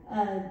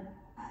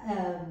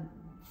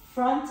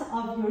front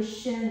of your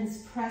shins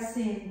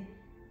pressing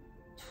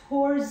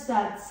towards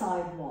that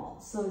side wall.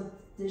 So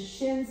the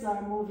shins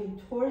are moving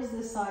towards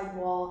the side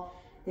wall.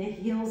 The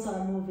heels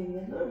are moving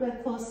a little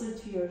bit closer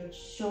to your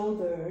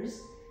shoulders.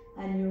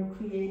 And you're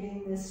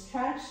creating this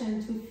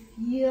traction to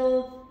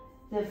feel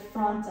the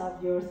front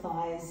of your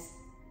thighs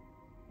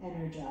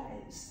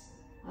energized.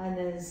 And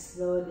then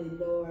slowly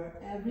lower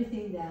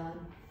everything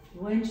down.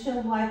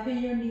 Windshield wiper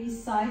your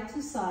knees side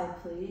to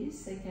side,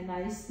 please. Take a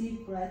nice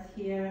deep breath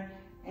here.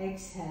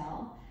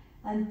 Exhale.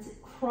 And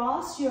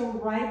cross your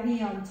right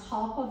knee on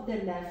top of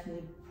the left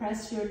knee.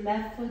 Press your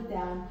left foot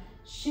down.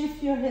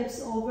 Shift your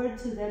hips over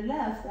to the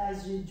left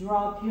as you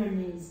drop your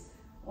knees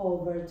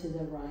over to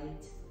the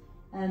right.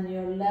 And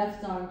your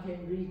left arm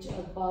can reach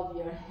above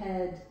your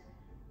head.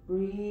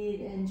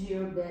 Breathe into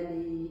your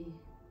belly.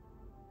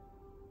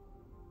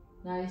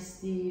 Nice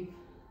deep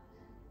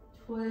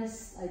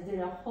twist. I did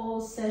a whole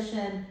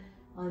session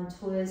on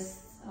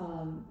twists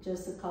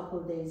just a couple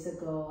of days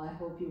ago. I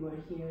hope you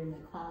were here in the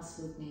class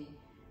with me.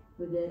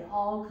 We did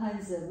all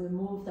kinds of, we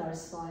moved our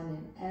spine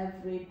in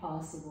every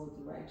possible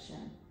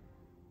direction.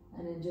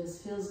 And it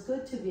just feels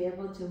good to be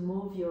able to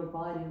move your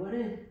body.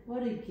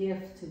 What a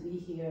gift to be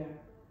here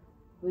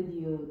with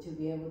you, to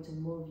be able to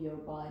move your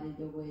body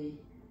the way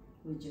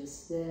we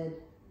just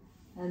did.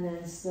 And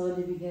then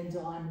slowly begin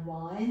to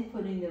unwind,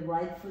 putting the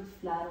right foot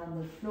flat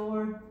on the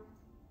floor.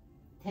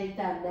 Take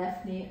that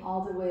left knee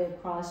all the way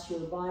across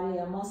your body,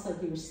 almost like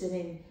you're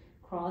sitting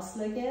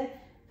cross-legged.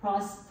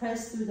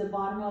 Press through the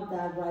bottom of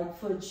that right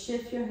foot.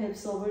 Shift your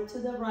hips over to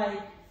the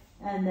right,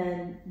 and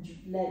then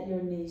let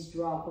your knees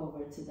drop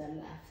over to the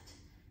left.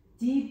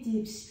 Deep,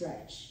 deep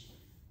stretch.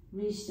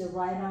 Reach the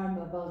right arm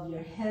above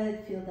your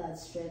head. Feel that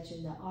stretch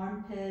in the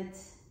armpit.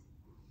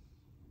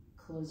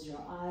 Close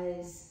your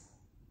eyes.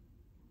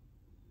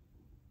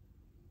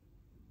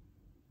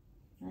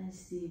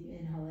 Nice deep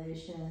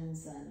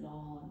inhalations and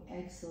long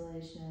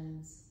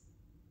exhalations.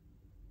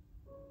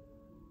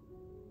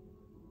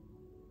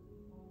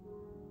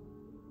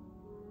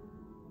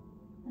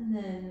 And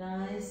then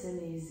nice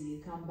and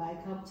easy, come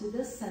back up to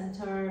the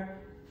center,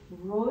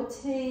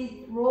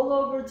 rotate, roll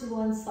over to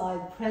one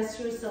side, press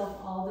yourself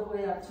all the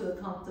way up to a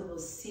comfortable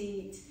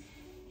seat.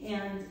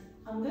 And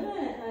I'm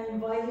gonna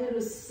invite you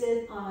to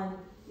sit on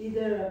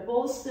either a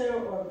bolster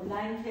or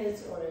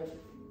blankets or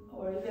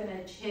even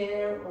a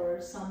chair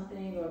or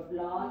something, or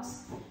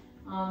blocks.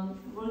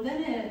 We're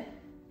gonna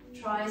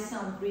try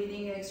some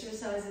breathing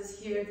exercises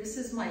here. This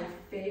is my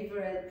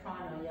favorite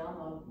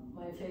pranayama,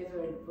 my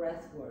favorite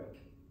breath work.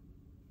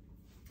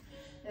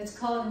 It's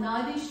called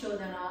Nadi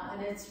Shodhana,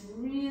 and it's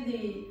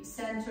really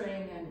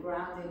centering and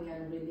grounding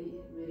and really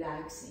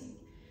relaxing.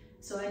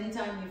 So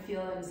anytime you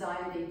feel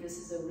anxiety, this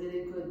is a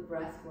really good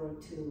breath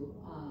work to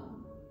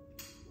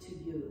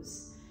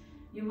use.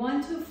 You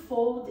want to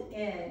fold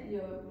in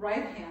your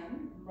right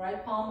hand,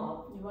 right palm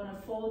up. You want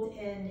to fold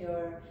in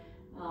your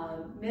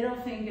middle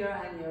finger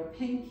and your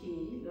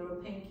pinky, little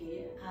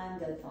pinky, and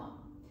the thumb.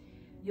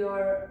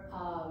 Your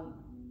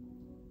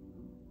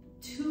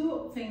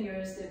two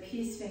fingers, the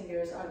peace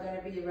fingers, are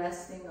going to be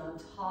resting on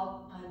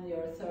top on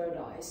your third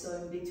eye, so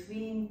in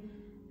between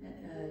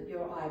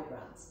your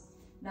eyebrows.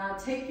 Now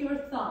take your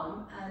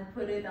thumb and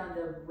put it on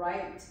the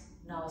right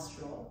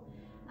nostril,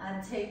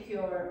 and take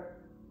your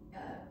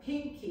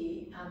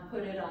pinky and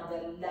put it on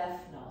the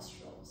left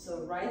nostril.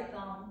 So right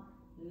thumb,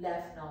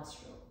 left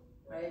nostril,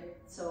 right?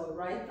 So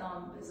right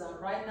thumb is on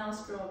right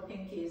nostril,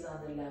 pinky is on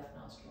the left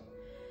nostril.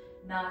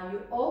 Now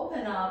you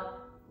open up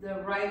the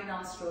right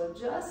nostril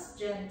just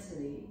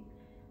gently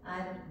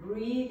and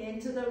breathe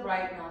into the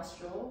right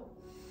nostril.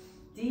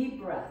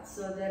 Deep breath,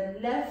 so the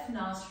left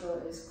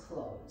nostril is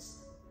closed.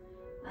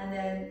 And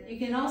then you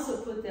can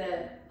also put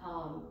the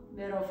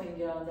middle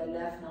finger on the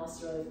left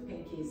nostril if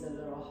pinky is a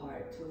little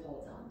hard to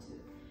hold on to.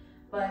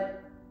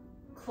 But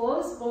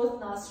close both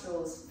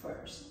nostrils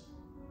first.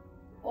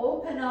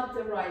 Open up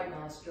the right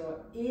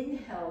nostril,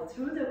 inhale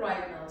through the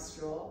right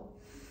nostril,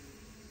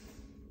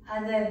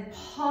 and then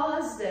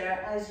pause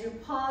there. As you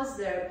pause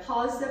there,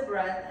 pause the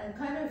breath and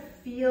kind of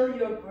feel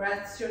your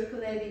breath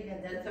circulating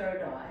in the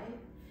third eye.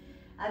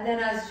 And then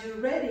as you're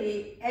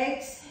ready,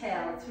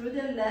 exhale through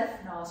the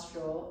left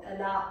nostril,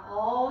 allow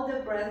all the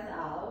breath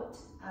out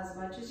as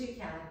much as you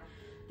can.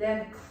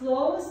 Then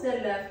close the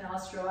left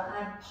nostril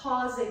and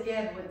pause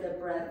again with the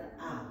breath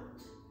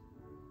out.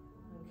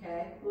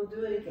 Okay, we'll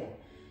do it again.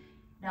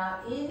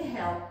 Now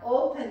inhale,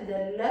 open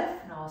the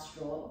left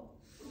nostril,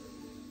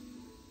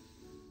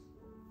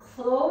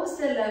 close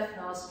the left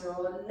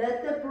nostril,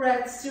 let the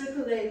breath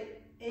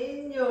circulate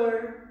in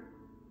your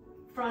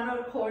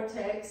frontal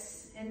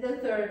cortex, in the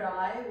third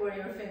eye where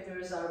your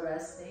fingers are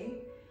resting,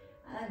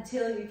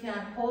 until you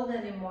can't hold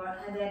anymore,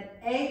 and then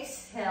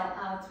exhale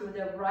out through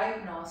the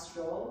right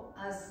nostril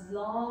as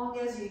long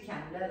as you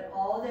can. Let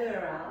all the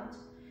air out,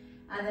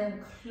 and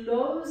then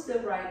close the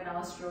right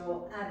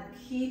nostril and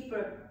keep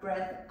your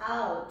breath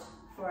out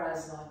for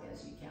as long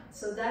as you can.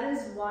 So that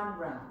is one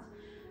round.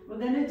 We're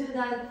going to do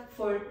that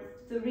for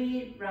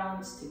 3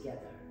 rounds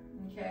together,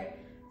 okay?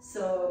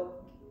 So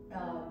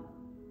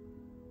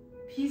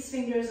peace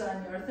fingers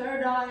on your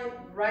third eye,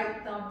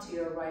 right thumb to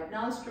your right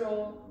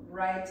nostril,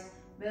 right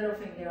middle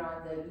finger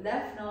on the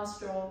left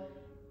nostril.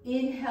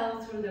 Inhale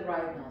through the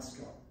right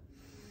nostril.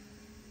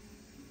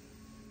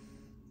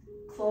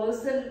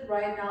 Close the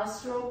right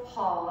nostril,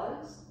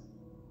 pause.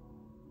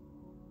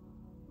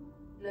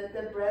 Let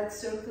the breath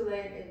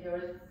circulate in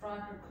your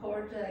frontal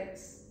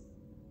cortex.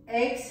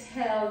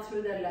 Exhale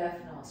through the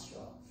left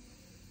nostril.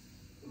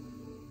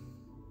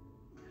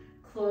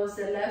 Close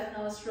the left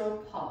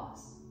nostril,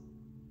 pause.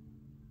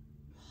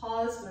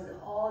 Pause with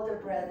all the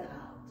breath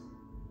out.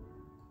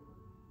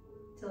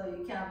 Till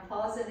you can't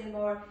pause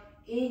anymore.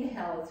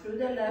 Inhale through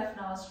the left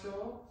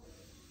nostril.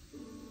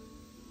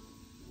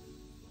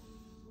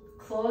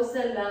 Close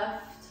the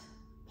left,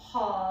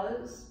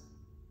 pause.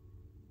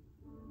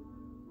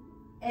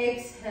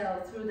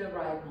 Exhale through the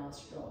right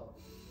nostril.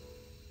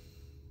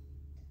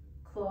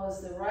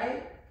 Close the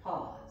right,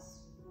 pause.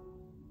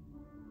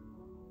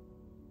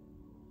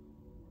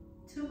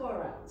 2 more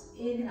rounds.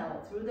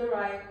 Inhale through the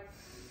right.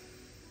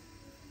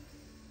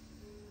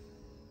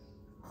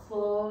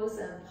 Close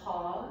and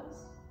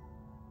pause.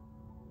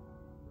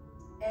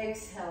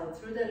 Exhale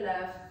through the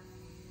left.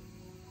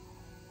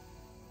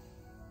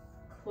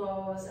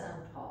 Close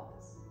and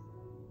pause.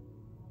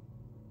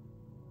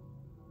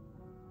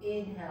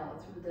 Inhale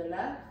through the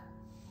left.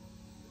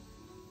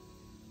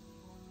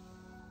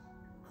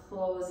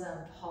 Close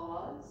and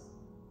pause.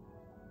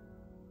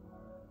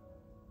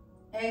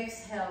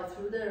 Exhale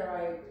through the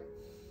right.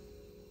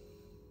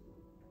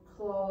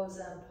 close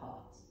and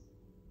pause.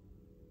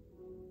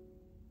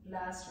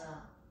 Last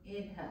round.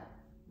 Inhale,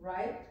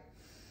 right.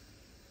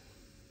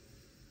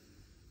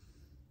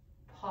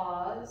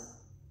 Pause.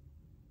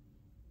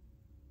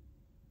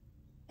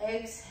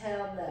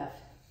 Exhale,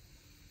 left.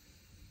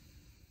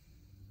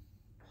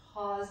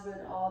 Pause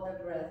with all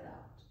the breath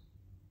out.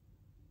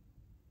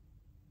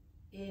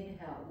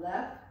 Inhale,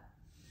 left.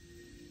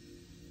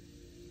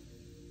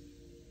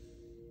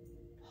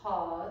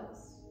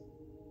 Pause.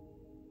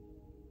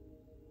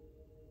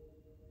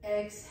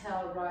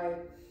 Exhale, right.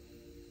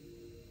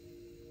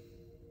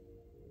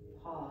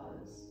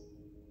 Pause.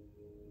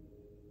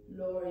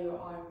 Lower your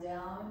arm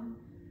down.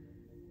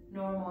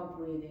 Normal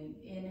breathing.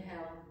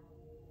 Inhale.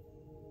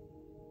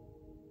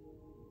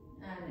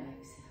 And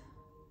exhale.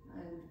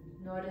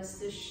 And notice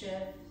the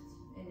shift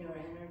in your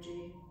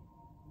energy.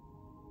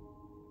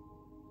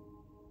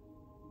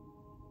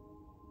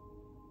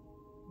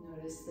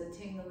 Notice the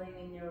tingling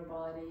in your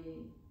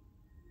body,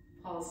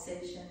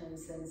 pulsation and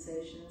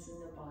sensations in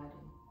the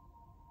body.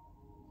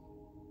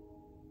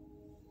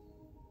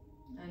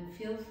 And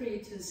feel free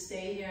to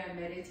stay here and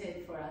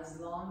meditate for as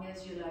long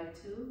as you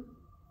like to.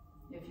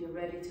 If you're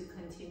ready to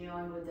continue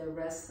on with the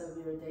rest of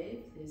your day,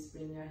 please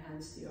bring your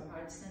hands to your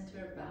heart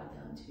center, bow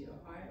down to your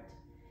heart.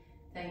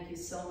 Thank you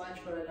so much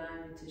for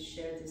allowing me to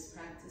share this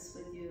practice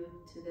with you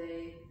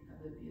today.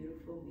 Have a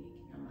beautiful week.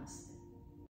 Namaste.